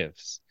the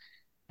shifts,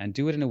 and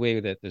do it in a way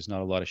that there's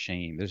not a lot of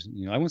shame.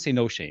 I won't say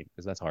no shame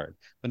because that's hard,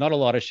 but not a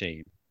lot of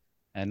shame.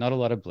 and not a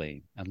lot of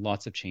blame, and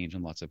lots of change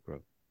and lots of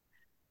growth.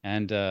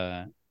 And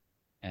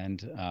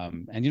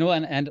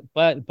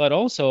but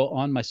also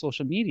on my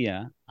social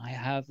media, I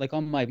have, like,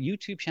 on my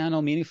YouTube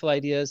channel, Meaningful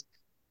Ideas,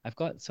 I've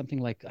got something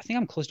like, I think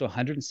I'm close to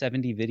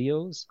 170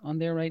 videos on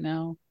there right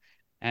now.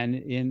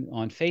 And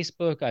on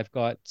Facebook, I've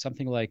got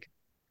something like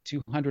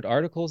 200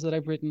 articles that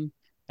I've written.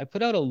 I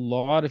put out a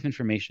lot of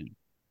information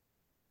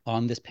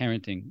on this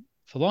parenting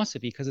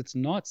philosophy because it's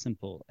not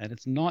simple and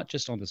it's not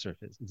just on the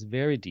surface. It's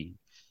very deep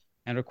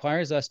and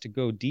requires us to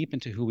go deep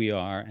into who we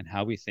are and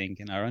how we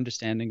think and our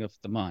understanding of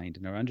the mind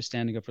and our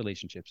understanding of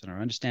relationships and our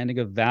understanding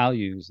of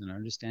values and our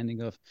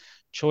understanding of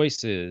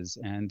choices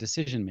and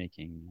decision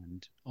making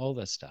and all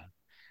that stuff.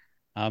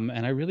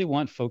 And I really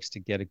want folks to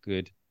get a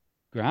good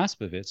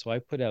grasp of it. So I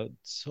put out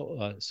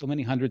so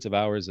many hundreds of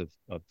hours of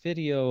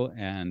video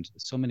and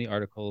so many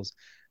articles.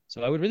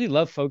 So I would really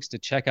love folks to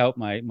check out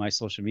my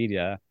social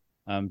media,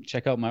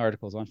 check out my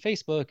articles on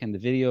Facebook and the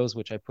videos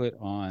which I put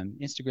on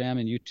Instagram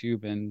and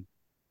YouTube and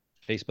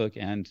Facebook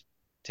and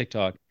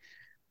TikTok,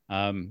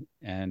 and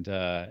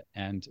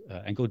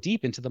go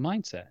deep into the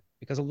mindset,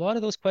 because a lot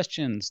of those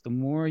questions, the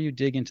more you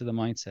dig into the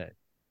mindset,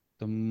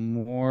 the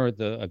more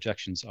the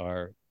objections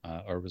are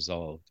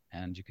resolved,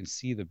 and you can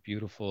see the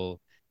beautiful,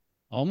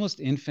 almost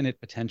infinite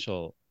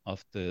potential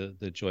of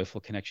the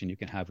joyful connection you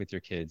can have with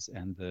your kids,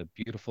 and the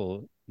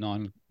beautiful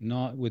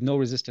not with no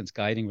resistance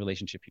guiding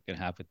relationship you can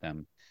have with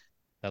them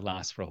that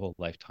lasts for a whole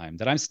lifetime.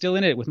 That I'm still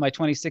in it with my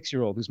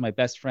 26-year-old, who's my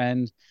best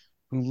friend,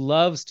 who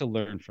loves to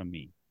learn from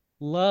me,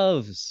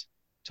 loves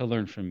to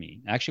learn from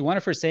me. Actually, one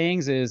of her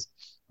sayings is,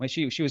 when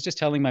she was just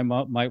telling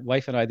my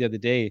wife and I the other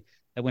day,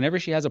 that whenever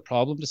she has a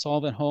problem to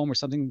solve at home or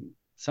something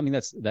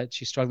that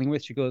she's struggling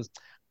with, she goes,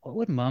 "What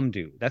would mom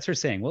do?" That's her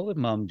saying. What would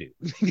mom do?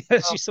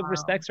 Because she so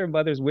respects her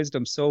mother's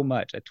wisdom so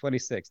much at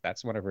 26.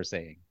 That's one of her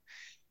sayings.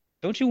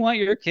 Don't you want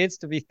your kids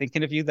to be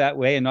thinking of you that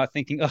way and not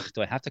thinking, "Oh,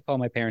 do I have to call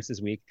my parents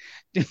this week?"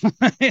 They're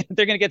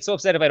going to get so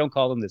upset if I don't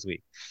call them this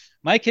week.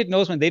 My kid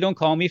knows when they don't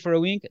call me for a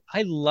week,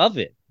 I love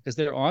it because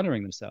they're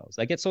honoring themselves.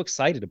 I get so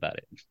excited about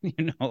it,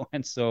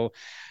 And so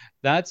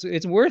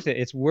it's worth it.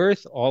 It's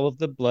worth all of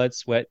the blood,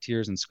 sweat,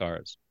 tears, and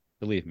scars,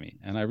 believe me.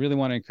 And I really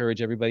want to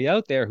encourage everybody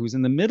out there who's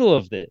in the middle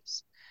of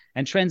this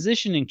and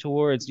transitioning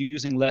towards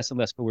using less and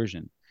less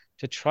coercion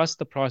to trust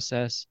the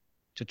process,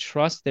 to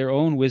trust their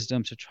own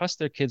wisdom, to trust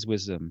their kids'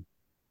 wisdom,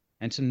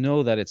 and to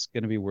know that it's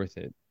going to be worth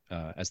it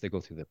as they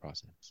go through the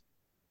process.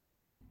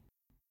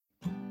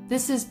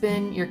 This has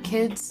been Your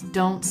Kids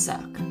Don't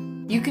Suck.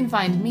 You can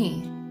find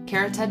me,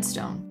 Kara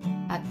Tedstone,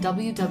 at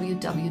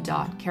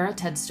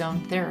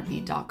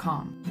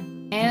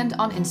www.karatedstonetherapy.com and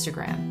on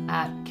Instagram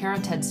at Kara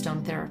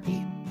Tedstone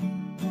Therapy.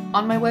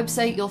 On my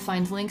website, you'll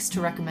find links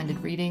to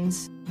recommended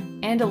readings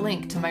and a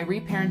link to my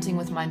Reparenting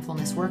with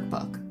Mindfulness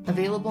workbook,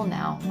 available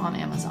now on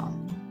Amazon.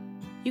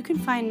 You can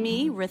find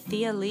me,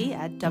 Rathia Lee,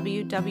 at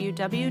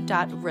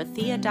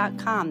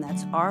www.rathia.com.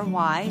 That's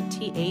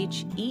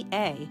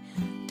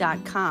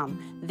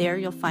RYTHEA.com. There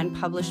you'll find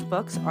published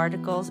books,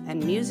 articles,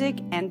 and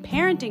music, and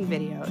parenting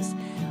videos.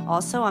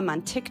 Also, I'm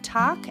on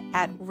TikTok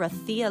at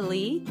Rathia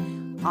Lee,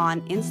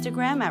 on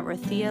Instagram at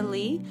Rathia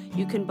Lee.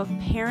 You can book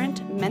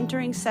parent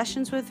mentoring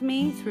sessions with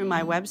me through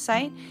my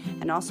website.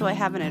 And also, I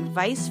have an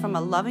Advice from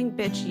a Loving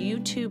Bitch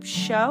YouTube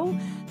show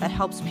that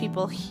helps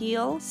people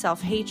heal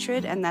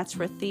self-hatred, and that's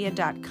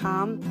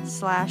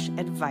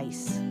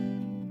rathia.com/advice.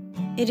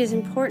 It is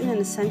important and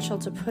essential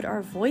to put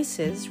our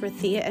voices,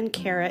 Rathia and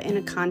Kara, in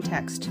a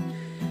context.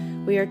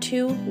 We are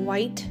two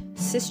white,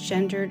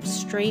 cisgendered,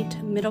 straight,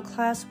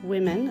 middle-class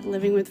women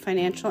living with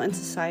financial and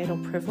societal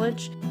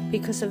privilege.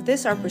 Because of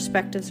this, our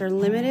perspectives are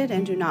limited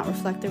and do not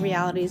reflect the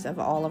realities of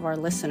all of our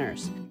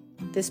listeners.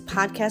 This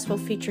podcast will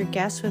feature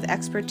guests with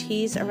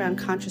expertise around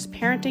conscious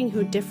parenting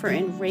who differ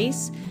in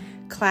race,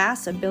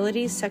 class,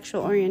 abilities,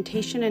 sexual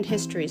orientation, and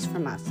histories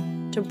from us,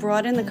 to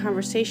broaden the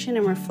conversation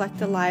and reflect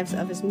the lives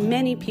of as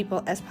many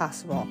people as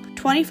possible.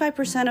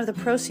 25% of the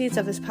proceeds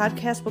of this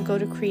podcast will go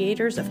to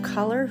creators of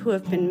color who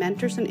have been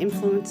mentors and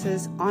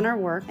influences on our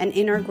work and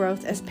in our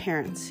growth as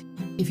parents.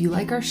 If you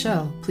like our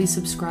show, please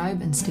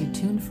subscribe and stay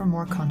tuned for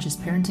more conscious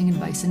parenting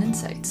advice and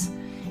insights.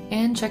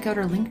 And check out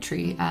our link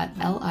tree at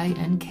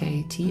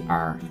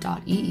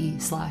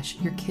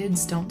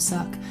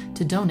linktr.ee/yourkidsdon'tsuck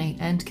to donate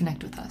and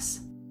connect with us.